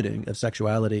plummeting of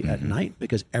sexuality at night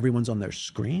because everyone's on their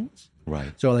screens.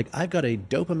 Right. So I've got a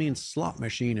dopamine slot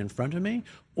machine in front of me,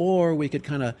 or we could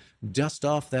kind of dust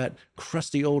off that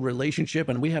crusty old relationship,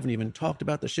 and we haven't even talked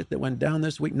about the shit that went down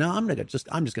this week. No, I'm just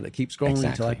going to keep scrolling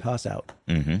until I pass out.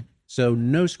 So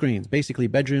no screens. Basically,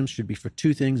 bedrooms should be for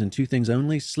two things and two things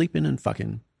only: sleeping and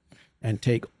fucking. And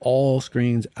take all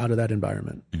screens out of that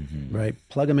environment, right?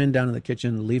 Plug them in down in the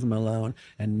kitchen, leave them alone,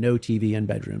 and no TV in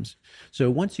bedrooms. So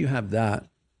once you have that,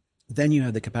 then you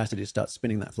have the capacity to start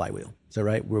spinning that flywheel. So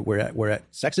we're at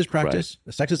sex is practice.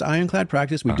 The sex is ironclad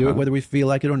practice. We do it whether we feel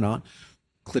like it or not.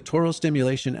 Clitoral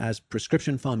stimulation as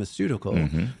prescription pharmaceutical,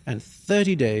 and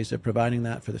 30 days of providing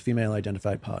that for the female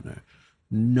identified partner.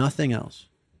 Nothing else,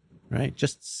 right?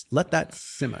 Just let that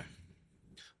simmer.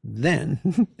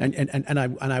 Then, and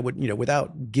I would,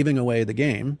 without giving away the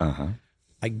game,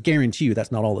 I guarantee you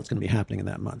that's not all that's going to be happening in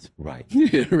that month. Right.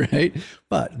 Right.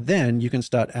 But then you can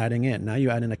start adding in. Now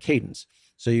you add in a cadence.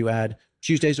 So you add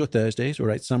Tuesdays or Thursdays, or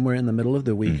right somewhere in the middle of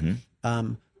the week,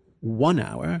 1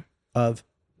 hour of,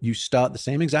 you start the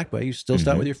same exact way. You still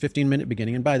start with your 15-minute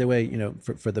beginning. And by the way,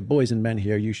 for the boys and men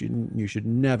here, you should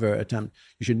never attempt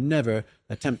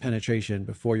penetration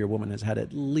before your woman has had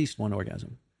at least one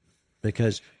orgasm.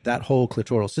 Because that whole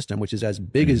clitoral system, which is as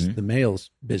big as the male's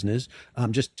business,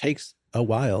 just takes a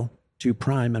while to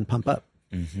prime and pump up,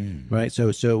 right?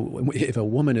 So if a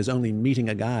woman is only meeting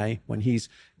a guy when he's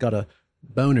got a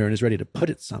boner and is ready to put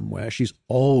it somewhere, she's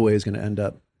always going to end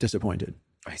up disappointed.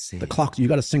 I see. The clocks, you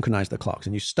got to synchronize the clocks,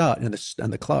 and you start, and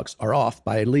the clocks are off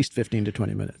by at least 15 to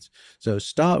 20 minutes. So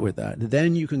start with that.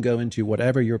 Then you can go into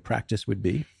whatever your practice would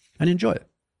be and enjoy it,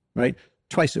 right?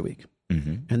 Twice a week.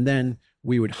 And then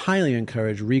we would highly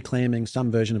encourage reclaiming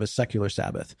some version of a secular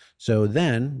Sabbath. So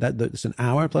then that's an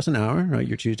hour plus an hour, right?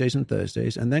 Your Tuesdays and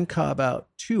Thursdays, and then carve out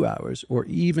 2 hours or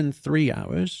even 3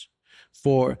 hours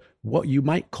for what you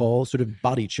might call sort of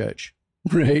body church,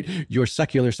 right? Your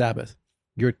secular Sabbath,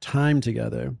 your time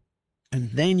together.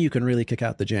 And then you can really kick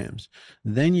out the jams.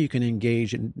 Then you can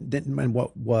engage in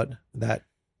what that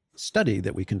study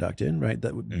that we conducted, right?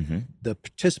 That the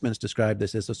participants described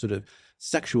this as a sort of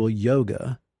sexual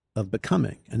yoga of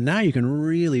becoming. And now you can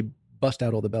really bust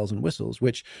out all the bells and whistles,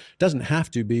 which doesn't have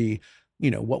to be,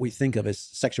 what we think of as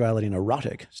sexuality and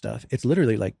erotic stuff. It's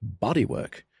literally like body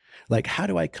work. Like, how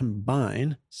do I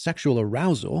combine sexual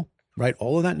arousal, right?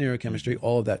 All of that neurochemistry,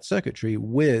 all of that circuitry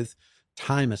with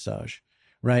Thai massage,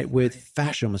 right? With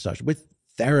fascial massage, with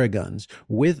theraguns,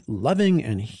 with loving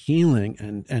and healing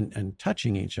and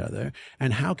touching each other.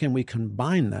 And how can we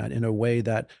combine that in a way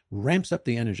that ramps up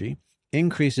the energy,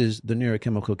 increases the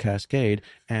neurochemical cascade,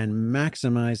 and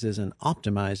maximizes and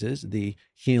optimizes the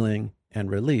healing and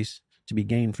release to be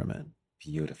gained from it?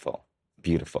 Beautiful.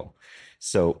 Beautiful.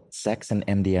 So sex and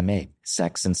MDMA,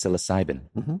 sex and psilocybin,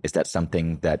 is that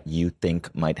something that you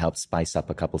think might help spice up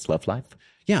a couple's love life?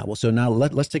 Yeah. Well, so now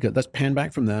let's pan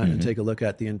back from that and take a look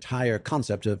at the entire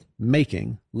concept of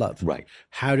making love. Right.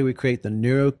 How do we create the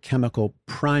neurochemical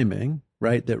priming,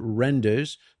 right, that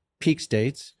renders peak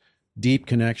states, deep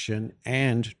connection,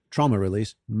 and trauma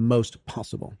release most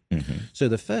possible. So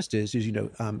the first is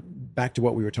back to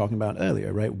what we were talking about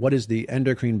earlier, right? What is the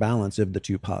endocrine balance of the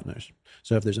two partners?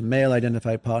 So if there's a male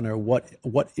identified partner,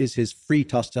 what is his free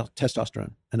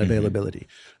testosterone and availability?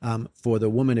 For the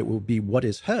woman, it will be what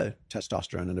is her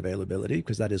testosterone and availability,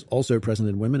 because that is also present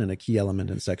in women and a key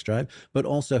element in sex drive, but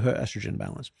also her estrogen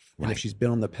balance. And if she's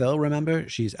been on the pill, remember,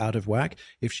 she's out of whack.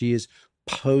 If she is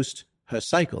post her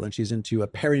cycle and she's into a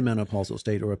perimenopausal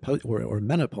state or a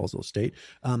menopausal state,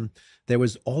 there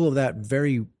was all of that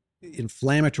very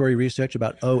inflammatory research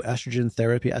about, estrogen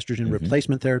therapy, estrogen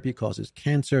replacement therapy causes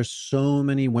cancer. So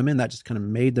many women, that just kind of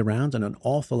made the rounds, and an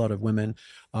awful lot of women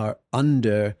are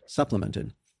under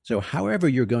supplemented. So however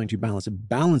you're going to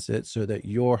balance it so that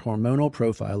your hormonal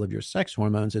profile of your sex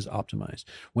hormones is optimized.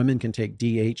 Women can take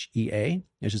DHEA,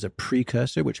 which is a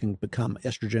precursor, which can become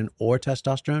estrogen or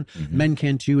testosterone. Men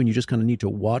can too, and you just kind of need to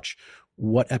watch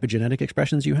what epigenetic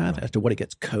expressions you have as to what it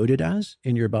gets coded as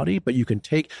in your body. But you can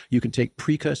take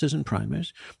precursors and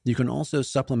primers. You can also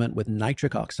supplement with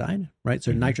nitric oxide, right?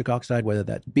 So nitric oxide, whether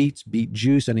that's beet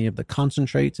juice, any of the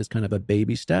concentrates, is kind of a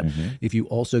baby step. If you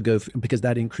also go, because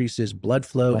that increases blood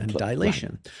flow and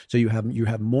dilation. Right. So you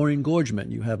have more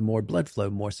engorgement, you have more blood flow,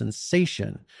 more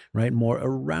sensation, right? More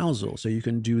arousal. So you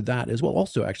can do that as well.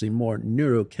 Also, actually, more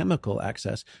neurochemical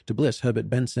access to bliss. Herbert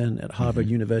Benson at Harvard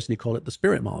University called it the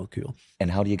spirit molecule. And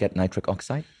how do you get nitric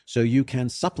oxide? So you can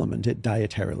supplement it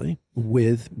dietarily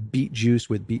with beet juice,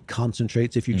 with beet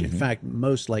concentrates. If you, in fact,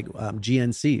 most like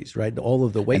GNCs, right? All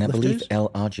of the weightlifters. And I believe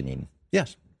L-arginine.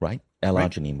 Yes. Right?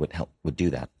 L-arginine would do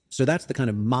that. So that's the kind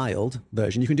of mild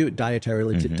version. You can do it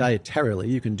dietarily. Dietarily,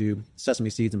 you can do sesame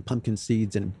seeds and pumpkin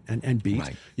seeds and beet.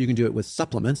 Right. You can do it with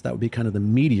supplements. That would be kind of the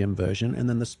medium version. And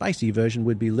then the spicy version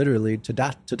would be literally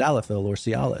tadalafil or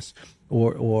Cialis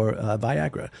or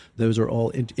Viagra. Those are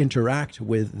all interact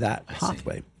with that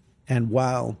pathway. And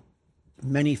while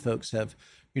many folks have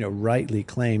rightly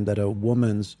claimed that a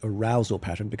woman's arousal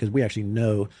pattern, because we actually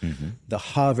know the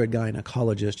Harvard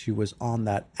gynecologist who was on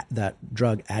that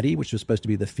drug Addyi, which was supposed to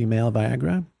be the female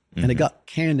Viagra, and it got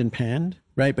canned and panned,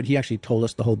 right? But he actually told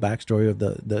us the whole backstory of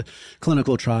the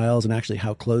clinical trials and actually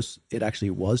how close it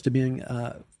actually was to being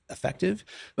effective.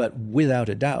 But without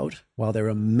a doubt, while there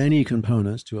are many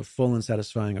components to a full and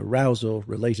satisfying arousal,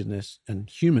 relatedness, and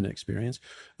human experience,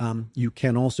 you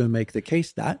can also make the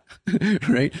case that,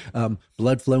 right,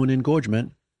 blood flow and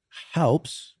engorgement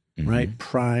helps, right,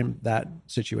 prime that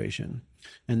situation.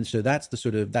 And so that's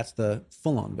the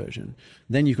full-on version.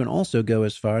 Then you can also go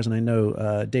as far as, and I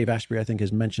know Dave Asprey, I think,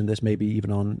 has mentioned this maybe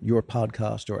even on your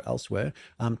podcast or elsewhere,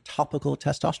 topical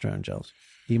testosterone gels,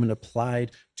 even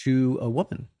applied to a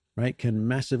woman, right, can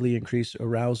massively increase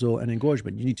arousal and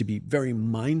engorgement. You need to be very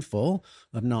mindful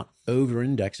of not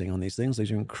over-indexing on these things. These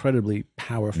are incredibly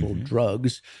powerful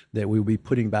drugs that we'll be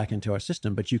putting back into our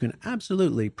system, but you can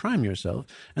absolutely prime yourself.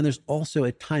 And there's also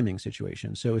a timing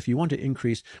situation. So if you want to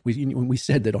increase, when we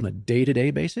said that on a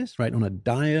day-to-day basis, right, on a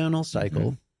diurnal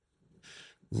cycle,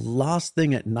 last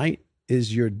thing at night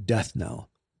is your death knell.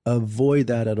 Avoid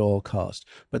that at all costs.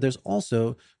 But there's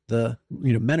also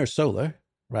men are solar,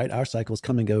 right? Our cycles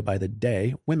come and go by the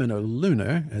day. Women are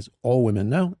lunar, as all women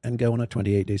know, and go on a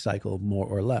 28-day cycle, more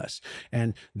or less.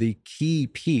 And the key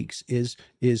peaks is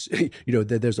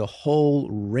there's a whole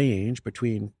range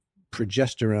between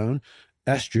progesterone,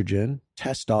 estrogen,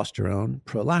 testosterone,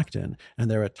 prolactin.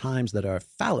 And there are times that are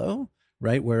fallow,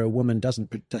 right, where a woman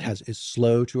is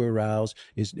slow to arouse,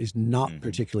 is not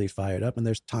particularly fired up. And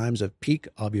there's times of peak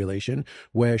ovulation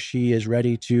where she is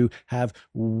ready to have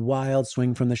wild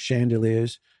swing from the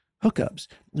chandeliers hookups.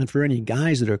 And for any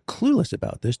guys that are clueless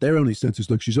about this, their only sense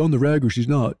is like, she's on the rag or she's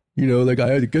not. Like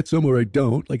I either get some or I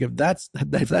don't. Like if that's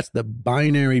the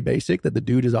binary basic that the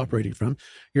dude is operating from,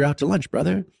 you're out to lunch,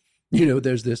 brother.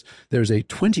 There's a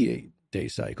 28-day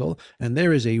cycle, and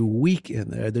there is a week in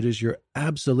there that is your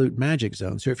absolute magic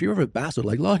zone. So if you're ever bastard,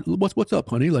 like, what's up,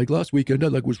 honey? Like last weekend, I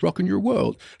was rocking your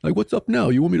world. Like, what's up now?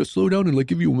 You want me to slow down and like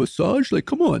give you a massage? Like,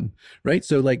 come on, right?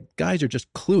 So like guys are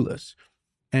just clueless.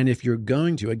 And if you're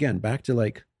going to, again, back to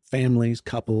like families,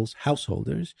 couples,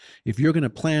 householders, if you're going to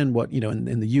plan what,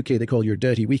 in the UK, they call your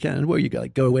dirty weekend, where you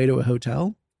go away to a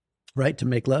hotel, right, to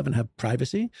make love and have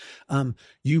privacy,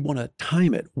 you want to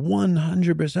time it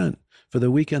 100% for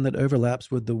the weekend that overlaps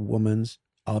with the woman's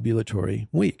ovulatory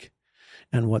week.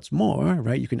 And what's more,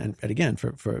 right, you can, and again,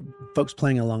 for folks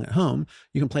playing along at home,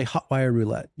 you can play hotwire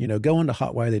roulette. Go into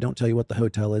hotwire, they don't tell you what the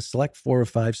hotel is, select 4 or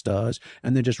 5 stars,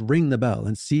 and then just ring the bell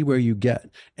and see where you get.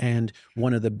 And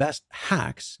one of the best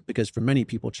hacks, because for many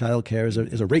people, childcare is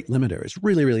a rate limiter. It's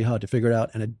really, really hard to figure it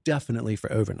out, and definitely for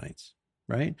overnights,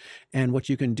 right? And what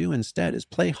you can do instead is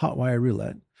play hotwire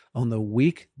roulette on the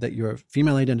week that your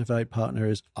female identified partner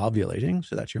is ovulating.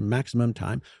 So that's your maximum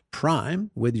time.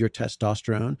 Prime with your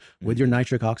testosterone, with your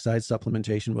nitric oxide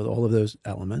supplementation, with all of those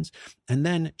elements. And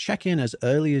then check in as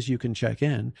early as you can check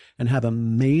in and have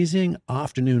amazing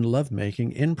afternoon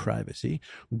lovemaking in privacy.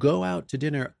 Go out to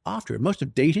dinner after. Most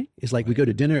of dating is like we go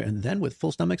to dinner and then with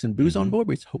full stomachs and booze on board,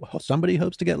 somebody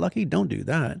hopes to get lucky. Don't do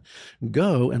that.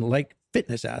 Go and, like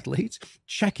fitness athletes,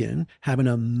 check in, have an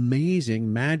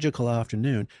amazing, magical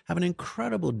afternoon, have an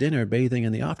incredible dinner bathing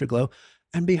in the afterglow,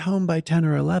 and be home by 10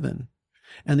 or 11.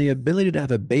 And the ability to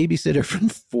have a babysitter from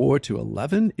 4 to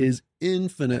 11 is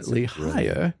infinitely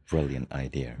higher. Brilliant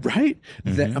idea. Right?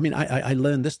 I mean, I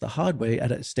learned this the hard way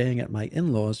at staying at my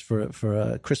in-laws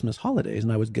for Christmas holidays.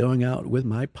 And I was going out with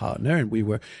my partner and we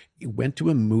went to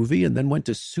a movie and then went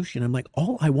to sushi. And I'm like,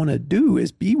 all I want to do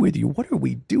is be with you. What are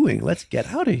we doing? Let's get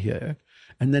out of here.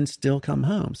 And then still come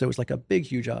home. So it was like a big,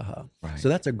 huge aha. Right. So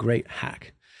that's a great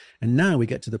hack. And now we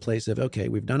get to the place of, okay,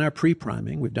 we've done our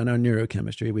pre-priming, we've done our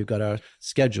neurochemistry, we've got our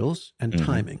schedules and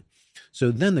timing. So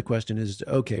then the question is,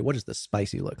 okay, what does the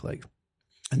spicy look like?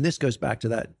 And this goes back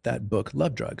to that book,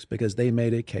 Love Drugs, because they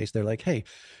made a case. They're like, hey,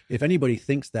 if anybody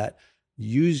thinks that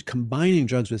combining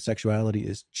drugs with sexuality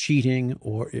is cheating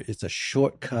or it's a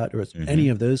shortcut or it's any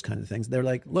of those kind of things, they're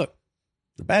like, look,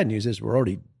 the bad news is we're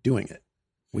already doing it.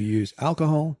 We use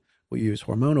alcohol, we use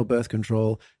hormonal birth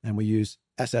control, and we use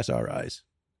SSRIs.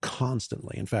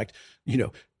 Constantly. In fact,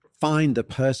 find the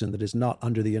person that is not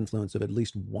under the influence of at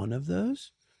least one of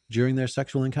those during their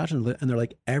sexual encounter. And they're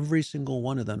like, every single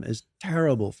one of them is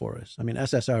terrible for us. I mean,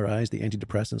 SSRIs, the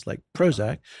antidepressants like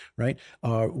Prozac, right,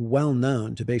 are well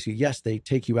known to basically, yes, they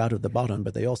take you out of the bottom,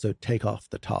 but they also take off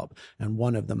the top. And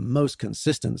one of the most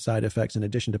consistent side effects, in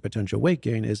addition to potential weight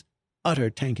gain, is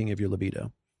utter tanking of your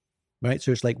libido, right?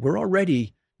 So it's like, we're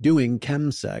already doing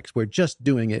chemsex, we're just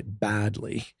doing it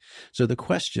badly. So the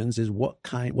questions is what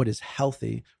is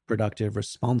healthy, productive,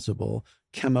 responsible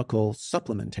chemical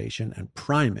supplementation and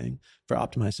priming for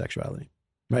optimized sexuality,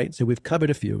 right? So we've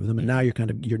covered a few of them, and now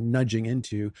you're nudging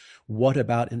into what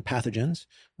about in pathogens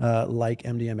like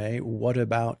MDMA? What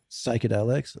about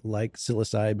psychedelics like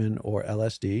psilocybin or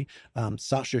LSD?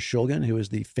 Sasha Shulgin, who is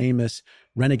the famous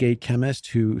renegade chemist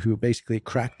who basically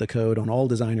cracked the code on all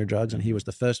designer drugs, and he was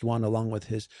the first one, along with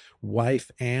his wife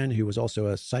Anne, who was also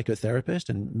a psychotherapist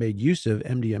and made use of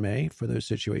MDMA for those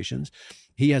situations.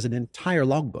 He has an entire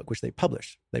logbook, which they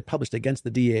published. They published against the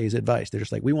DA's advice. They're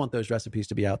just like, we want those recipes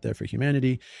to be out there for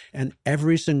humanity. And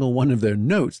every single one of their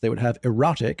notes, they would have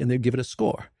erotic, and they'd give it a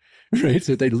score. Right.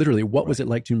 So they literally, what was it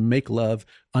like to make love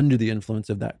under the influence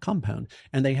of that compound?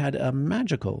 And they had a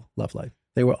magical love life.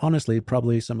 They were honestly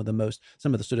probably some of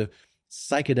the sort of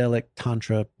psychedelic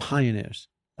Tantra pioneers.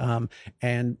 And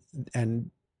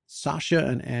Sasha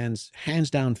and Anne's hands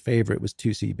down favorite was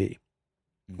 2CB,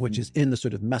 which is in the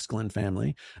sort of mescaline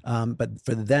family. But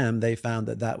for them, they found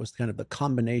that was kind of the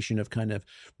combination of kind of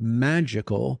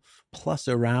magical plus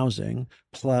arousing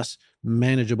plus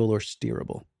manageable or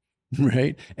steerable.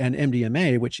 Right. And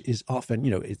MDMA, which is often,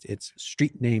 its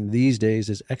street name these days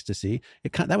is ecstasy.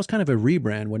 That was kind of a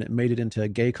rebrand when it made it into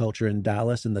gay culture in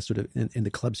Dallas and the sort of in the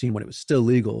club scene when it was still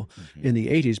legal in the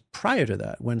 80s. Prior to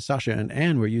that, when Sasha and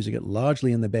Anne were using it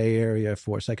largely in the Bay Area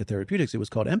for psychotherapeutics, it was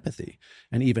called empathy,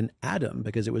 and even Adam,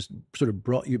 because it was sort of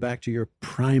brought you back to your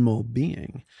primal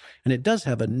being. And it does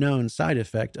have a known side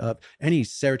effect of any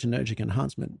serotonergic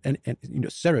enhancement. And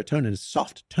serotonin is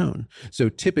soft tone. So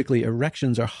typically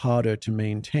erections are harder to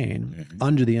maintain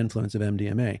under the influence of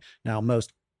MDMA. Now,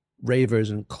 most ravers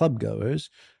and club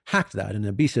goers hacked that. In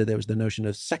Ibiza, there was the notion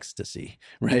of sextasy,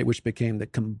 right, which became the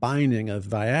combining of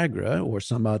Viagra or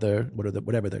some other,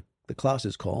 whatever the class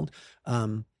is called,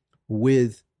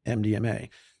 with MDMA.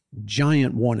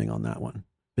 Giant warning on that one,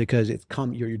 because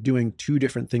you're doing two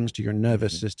different things to your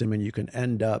nervous system, and you can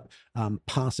end up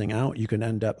passing out. You can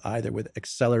end up either with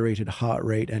accelerated heart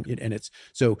rate, and it's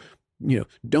so.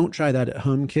 Don't try that at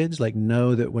home, kids. Like,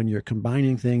 know that when you're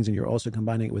combining things and you're also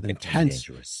combining it with intense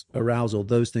arousal,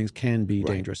 those things can be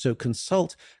dangerous. So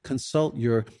consult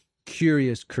your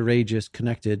curious, courageous,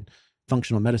 connected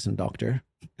functional medicine doctor,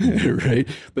 right,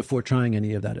 before trying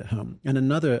any of that at home. And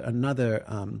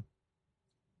another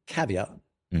caveat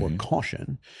or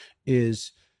caution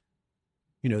is,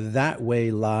 that way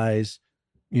lies,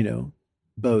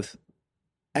 both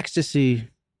ecstasy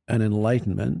and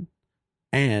enlightenment,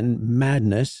 and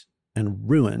madness and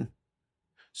ruin.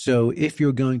 So if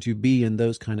you're going to be in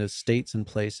those kind of states and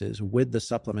places with the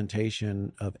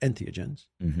supplementation of entheogens,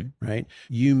 right,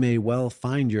 you may well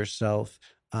find yourself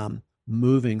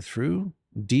moving through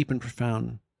deep and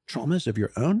profound traumas of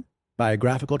your own,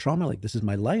 biographical trauma, like this is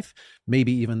my life,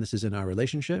 maybe even this is in our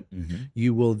relationship,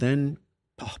 you will then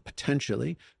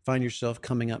potentially find yourself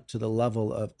coming up to the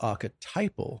level of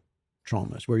archetypal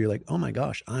traumas where you're like, oh my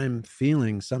gosh, I'm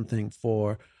feeling something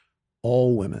for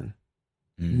all women,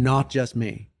 not just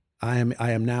me. I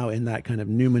am now in that kind of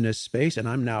numinous space, and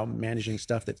I'm now managing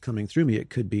stuff that's coming through me. It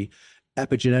could be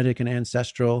epigenetic and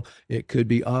ancestral. It could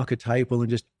be archetypal and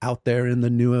just out there in the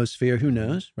noosphere. Who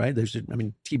knows, right? There's, I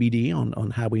mean, TBD on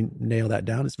how we nail that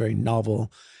down. It's very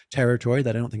novel territory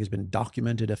that I don't think has been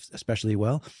documented especially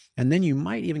well. And then you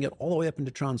might even get all the way up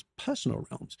into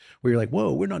transpersonal realms where you're like,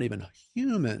 whoa, we're not even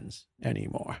humans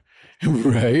anymore,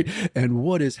 right? And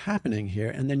what is happening here?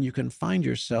 And then you can find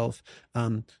yourself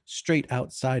straight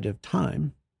outside of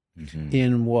time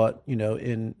in what,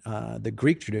 in the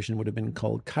Greek tradition would have been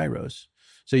called kairos.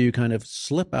 So you kind of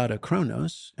slip out of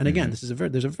chronos. And again,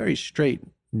 there's a very straight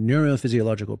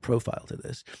neurophysiological profile to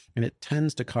this. And it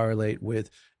tends to correlate with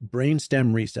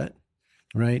brainstem reset,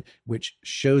 right? Which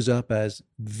shows up as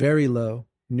very low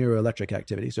neuroelectric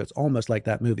activity. So it's almost like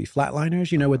that movie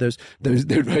Flatliners, where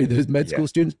those med school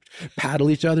students paddle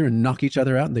each other and knock each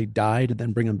other out and they died and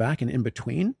then bring them back. And in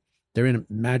between, they're in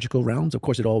magical realms. Of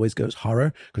course, it always goes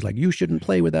horror because like, you shouldn't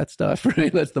play with that stuff,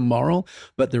 right? That's the moral.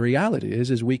 But the reality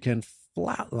is we can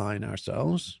flatline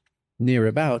ourselves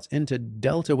nearabouts into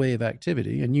delta wave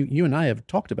activity. And you and I have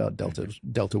talked about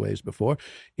delta waves before.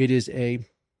 It is a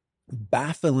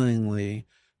bafflingly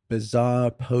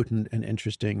bizarre, potent, and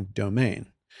interesting domain.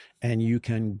 And you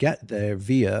can get there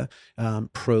via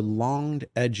prolonged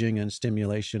edging and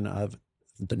stimulation of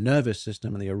the nervous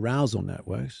system and the arousal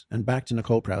networks. And back to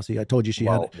Nicole Prousey, I told you she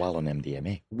had while on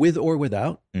MDMA, with or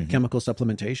without chemical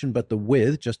supplementation, but the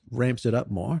with just ramps it up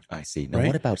more. I see. Now,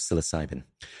 what about psilocybin?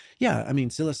 Yeah, I mean,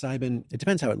 psilocybin, it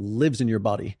depends how it lives in your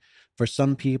body. For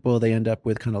some people, they end up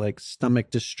with kind of like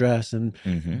stomach distress and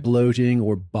bloating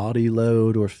or body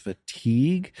load or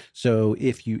fatigue. So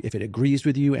if it agrees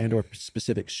with you and or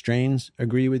specific strains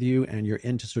agree with you and you're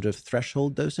into sort of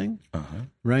threshold dosing,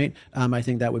 right? I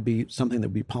think that would be something that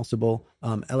would be possible.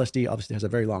 LSD obviously has a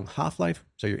very long half-life,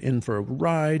 so you're in for a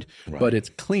ride, but it's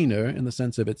cleaner in the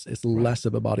sense of it's less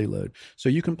of a body load. So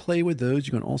you can play with those.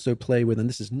 You can also play with, and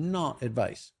this is not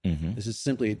advice. This is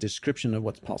simply a description of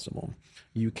what's possible.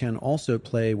 You can also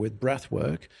play with breath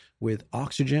work, with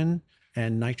oxygen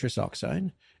and nitrous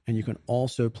oxide, and you can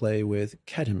also play with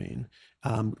ketamine,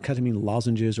 ketamine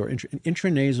lozenges or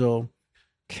intranasal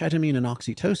ketamine and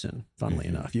oxytocin, funnily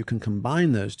enough. You can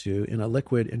combine those two in a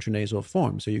liquid intranasal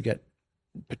form. So you get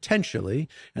potentially,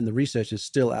 and the research is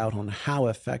still out on how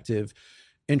effective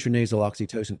intranasal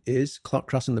oxytocin is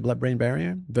crossing the blood-brain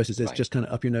barrier versus it's just kind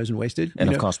of up your nose and wasted. And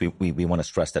of course, we want to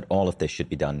stress that all of this should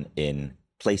be done in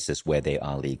places where they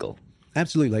are legal.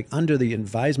 Absolutely, like under the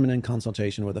advisement and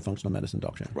consultation with a functional medicine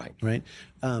doctor. Right.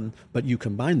 But you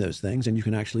combine those things and you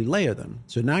can actually layer them.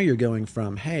 So now you're going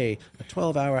from, hey, a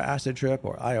 12-hour acid trip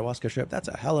or ayahuasca trip, that's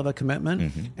a hell of a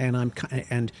commitment.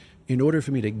 And in order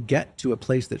for me to get to a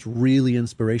place that's really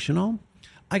inspirational,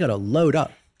 I got to load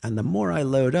up. And the more I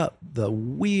load up, the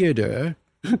weirder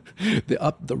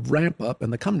the ramp up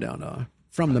and the come down are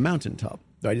from the mountaintop.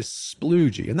 Right, it's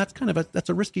sploogey, and that's kind of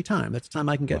that's a risky time. That's a time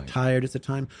I can get tired. It's a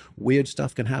time weird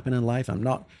stuff can happen in life. I'm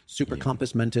not super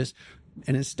compos mentis,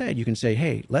 and instead you can say,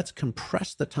 hey, let's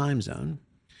compress the time zone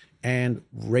and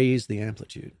raise the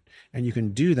amplitude. And you can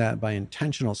do that by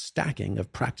intentional stacking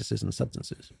of practices and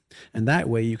substances, and that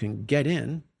way you can get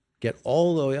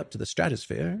all the way up to the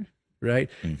stratosphere.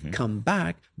 Right? Come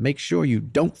back, make sure you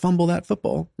don't fumble that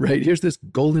football, right? Here's this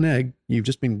golden egg. You've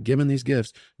just been given these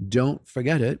gifts. Don't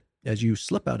forget it as you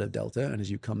slip out of Delta and as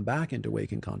you come back into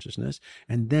waking consciousness,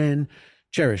 and then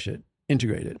cherish it,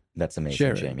 integrate it. That's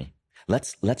amazing, Jamie.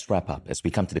 Let's wrap up as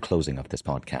we come to the closing of this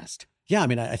podcast. Yeah, I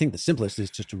mean, I think the simplest is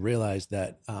just to realize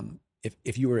that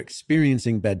if you were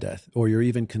experiencing bed death, or you're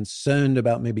even concerned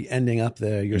about maybe ending up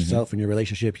there yourself in your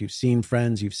relationship, you've seen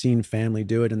friends, you've seen family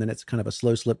do it, and then it's kind of a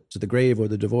slow slip to the grave or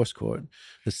the divorce court.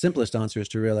 The simplest answer is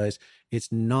to realize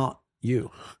it's not you.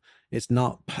 It's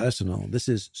not personal. This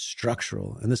is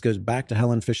structural. And this goes back to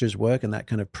Helen Fisher's work and that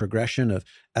kind of progression of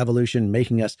evolution,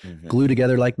 making us glue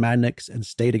together like magnets and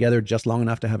stay together just long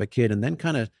enough to have a kid, and then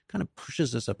kind of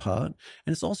pushes us apart.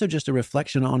 And it's also just a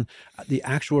reflection on the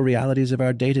actual realities of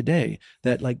our day to day,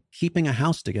 that like keeping a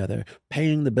house together,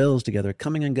 paying the bills together,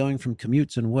 coming and going from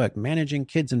commutes and work, managing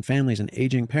kids and families and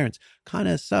aging parents kind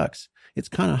of sucks. It's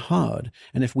kind of hard.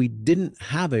 And if we didn't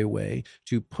have a way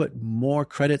to put more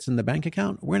credits in the bank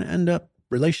account, we're going to end up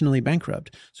relationally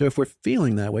bankrupt. So if we're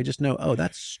feeling that way, just know, oh,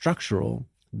 that's structural.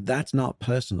 That's not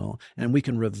personal. And we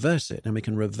can reverse it. And we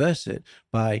can reverse it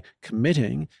by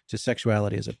committing to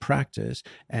sexuality as a practice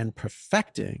and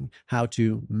perfecting how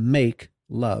to make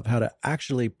love, how to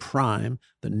actually prime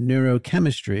the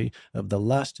neurochemistry of the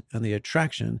lust and the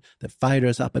attraction that fired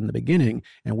us up in the beginning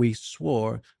and we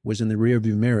swore was in the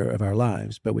rearview mirror of our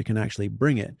lives, but we can actually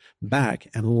bring it back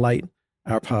and light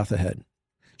our path ahead.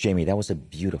 Jamie, that was a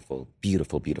beautiful,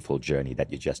 beautiful, beautiful journey that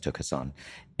you just took us on.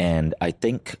 And I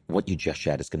think what you just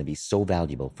shared is going to be so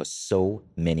valuable for so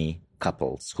many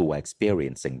couples who are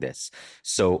experiencing this.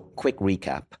 So, quick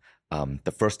recap.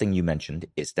 The first thing you mentioned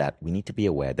is that we need to be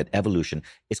aware that evolution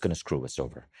is going to screw us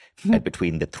over. At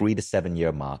between the 3 to 7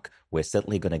 year mark, we're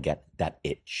certainly going to get that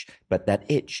itch. But that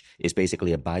itch is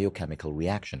basically a biochemical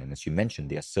reaction. And as you mentioned,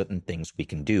 there are certain things we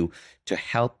can do to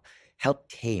help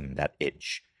tame that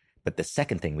itch. But the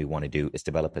second thing we want to do is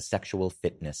develop a sexual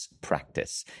fitness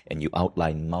practice. And you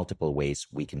outline multiple ways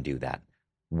we can do that.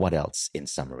 What else in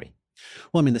summary?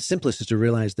 Well, I mean, the simplest is to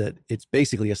realize that it's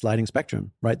basically a sliding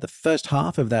spectrum, right? The first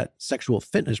half of that sexual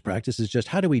fitness practice is just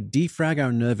how do we defrag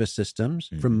our nervous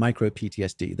systems from micro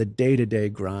PTSD, the day-to-day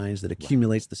grinds that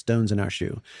accumulates the stones in our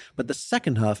shoe. But the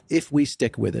second half, if we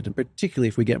stick with it, and particularly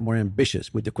if we get more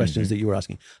ambitious with the questions that you were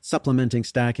asking, supplementing,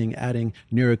 stacking, adding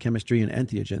neurochemistry and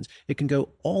entheogens, it can go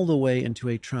all the way into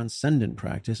a transcendent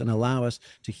practice and allow us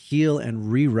to heal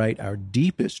and rewrite our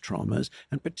deepest traumas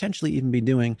and potentially even be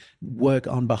doing work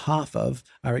on behalf of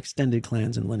our extended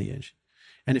clans and lineage.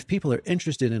 And if people are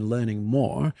interested in learning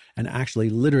more and actually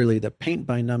literally the paint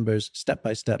by numbers,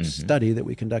 step-by-step study that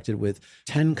we conducted with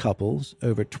 10 couples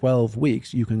over 12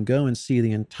 weeks, you can go and see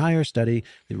the entire study,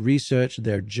 the research,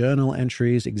 their journal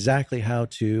entries, exactly how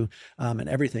to, and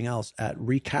everything else at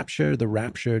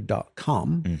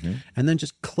recapturetherapture.com. And then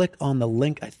just click on the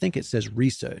link. I think it says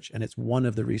research, and it's one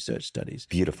of the research studies.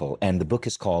 Beautiful. And the book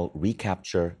is called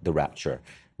Recapture the Rapture.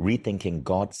 Rethinking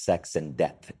God, Sex, and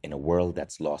Death in a World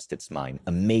That's Lost Its Mind.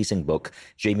 Amazing book.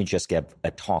 Jamie just gave a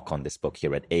talk on this book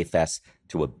here at AFES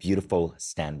to a beautiful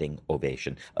standing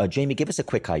ovation. Jamie, give us a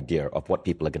quick idea of what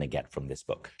people are going to get from this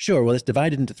book. Sure. Well, it's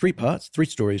divided into 3 parts, 3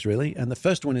 stories, really. And the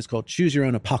first one is called Choose Your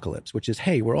Own Apocalypse, which is,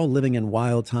 hey, we're all living in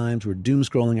wild times. We're doom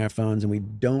scrolling our phones, and we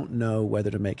don't know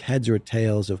whether to make heads or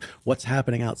tails of what's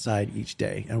happening outside each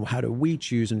day. And how do we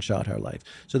choose and chart our life?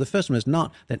 So the first one is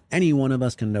not that any one of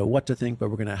us can know what to think, but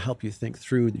we're going to help you think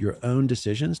through your own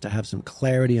decisions to have some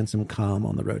clarity and some calm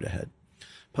on the road ahead.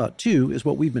 Part 2 is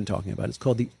what we've been talking about. It's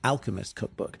called The Alchemist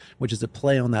Cookbook, which is a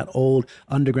play on that old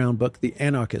underground book, The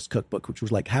Anarchist Cookbook, which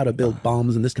was like how to build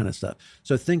bombs and this kind of stuff.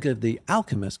 So think of The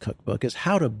Alchemist Cookbook as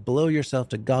how to blow yourself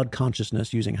to God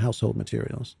consciousness using household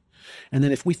materials. And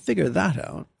then if we figure that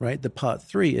out, right, the part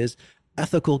 3 is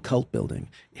ethical cult building.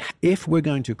 If we're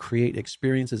going to create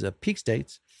experiences of peak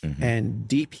states and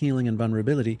deep healing and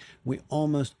vulnerability, we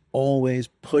almost always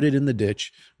put it in the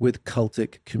ditch with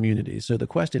cultic communities. So the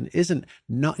question isn't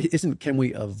can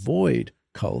we avoid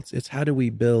cults? It's how do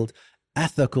we build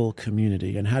ethical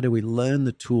community, and how do we learn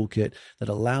the toolkit that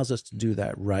allows us to do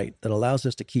that right, that allows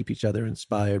us to keep each other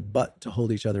inspired, but to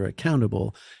hold each other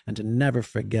accountable and to never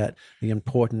forget the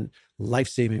important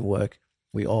life-saving work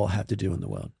we all have to do in the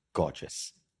world.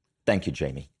 Gorgeous. Thank you,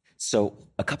 Jamie. So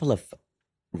a couple of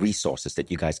resources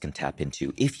that you guys can tap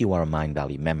into if you are a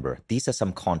Mindvalley member. These are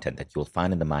some content that you'll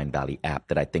find in the Mindvalley app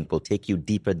that I think will take you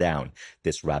deeper down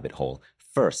this rabbit hole.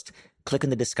 First, click on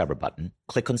the Discover button,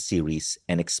 click on Series,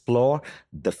 and explore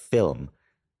the film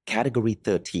Category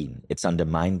 13. It's under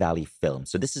Mindvalley Film.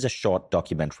 So this is a short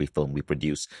documentary film we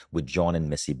produce with John and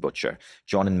Missy Butcher.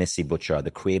 John and Missy Butcher are the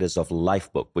creators of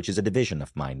Lifebook, which is a division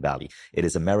of Mindvalley. It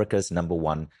is America's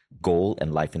 #1 goal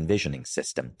and life envisioning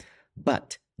system.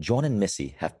 But John and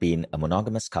Missy have been a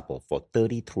monogamous couple for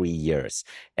 33 years,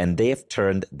 and they've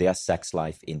turned their sex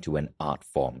life into an art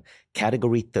form.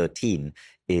 Category 13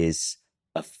 is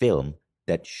a film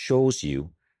that shows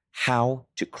you how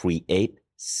to create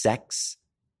sex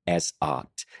as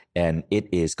art. And it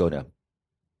is going to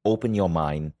open your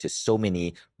mind to so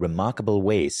many remarkable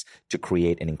ways to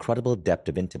create an incredible depth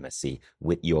of intimacy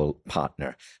with your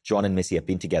partner. John and Missy have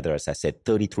been together, as I said,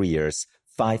 33 years,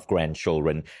 5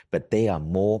 grandchildren, but they are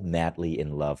more madly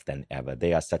in love than ever.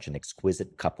 They are such an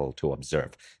exquisite couple to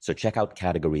observe. So check out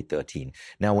Category 13.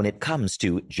 Now, when it comes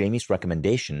to Jamie's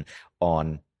recommendation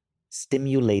on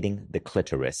stimulating the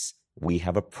clitoris, we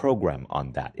have a program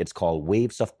on that. It's called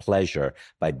Waves of Pleasure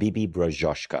by Bibi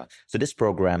Brzezinska. So this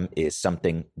program is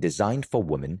something designed for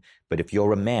women, but if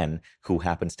you're a man who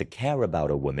happens to care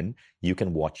about a woman, you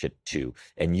can watch it too.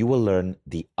 And you will learn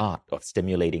the art of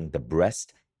stimulating the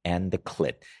breast and the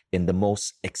clit in the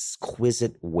most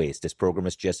exquisite ways. This program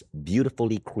is just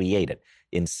beautifully created.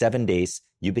 In 7 days,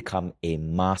 you become a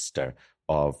master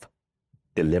of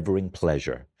delivering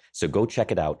pleasure. So go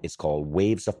check it out. It's called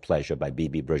Waves of Pleasure by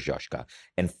Bibi Brajoshka.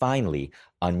 And finally,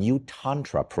 a new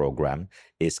Tantra program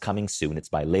is coming soon. It's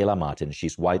by Layla Martin.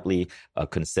 She's widely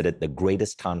considered the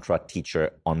greatest Tantra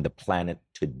teacher on the planet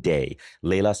today.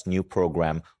 Layla's new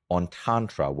program on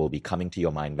Tantra will be coming to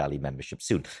your Mind Valley membership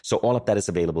soon. So all of that is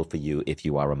available for you if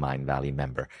you are a Mind Valley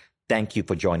member. Thank you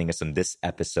for joining us on this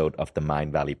episode of the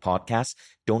Mind Valley podcast.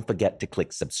 Don't forget to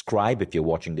click subscribe if you're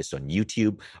watching this on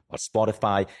YouTube or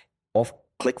Spotify, or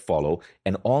click follow.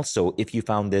 And also, if you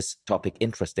found this topic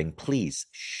interesting, please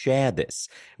share this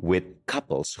with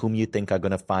couples whom you think are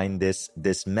going to find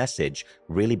this message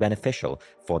really beneficial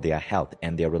for their health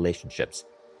and their relationships.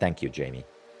 Thank you, Jamie.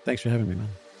 Thanks for having me,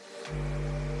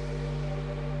 man.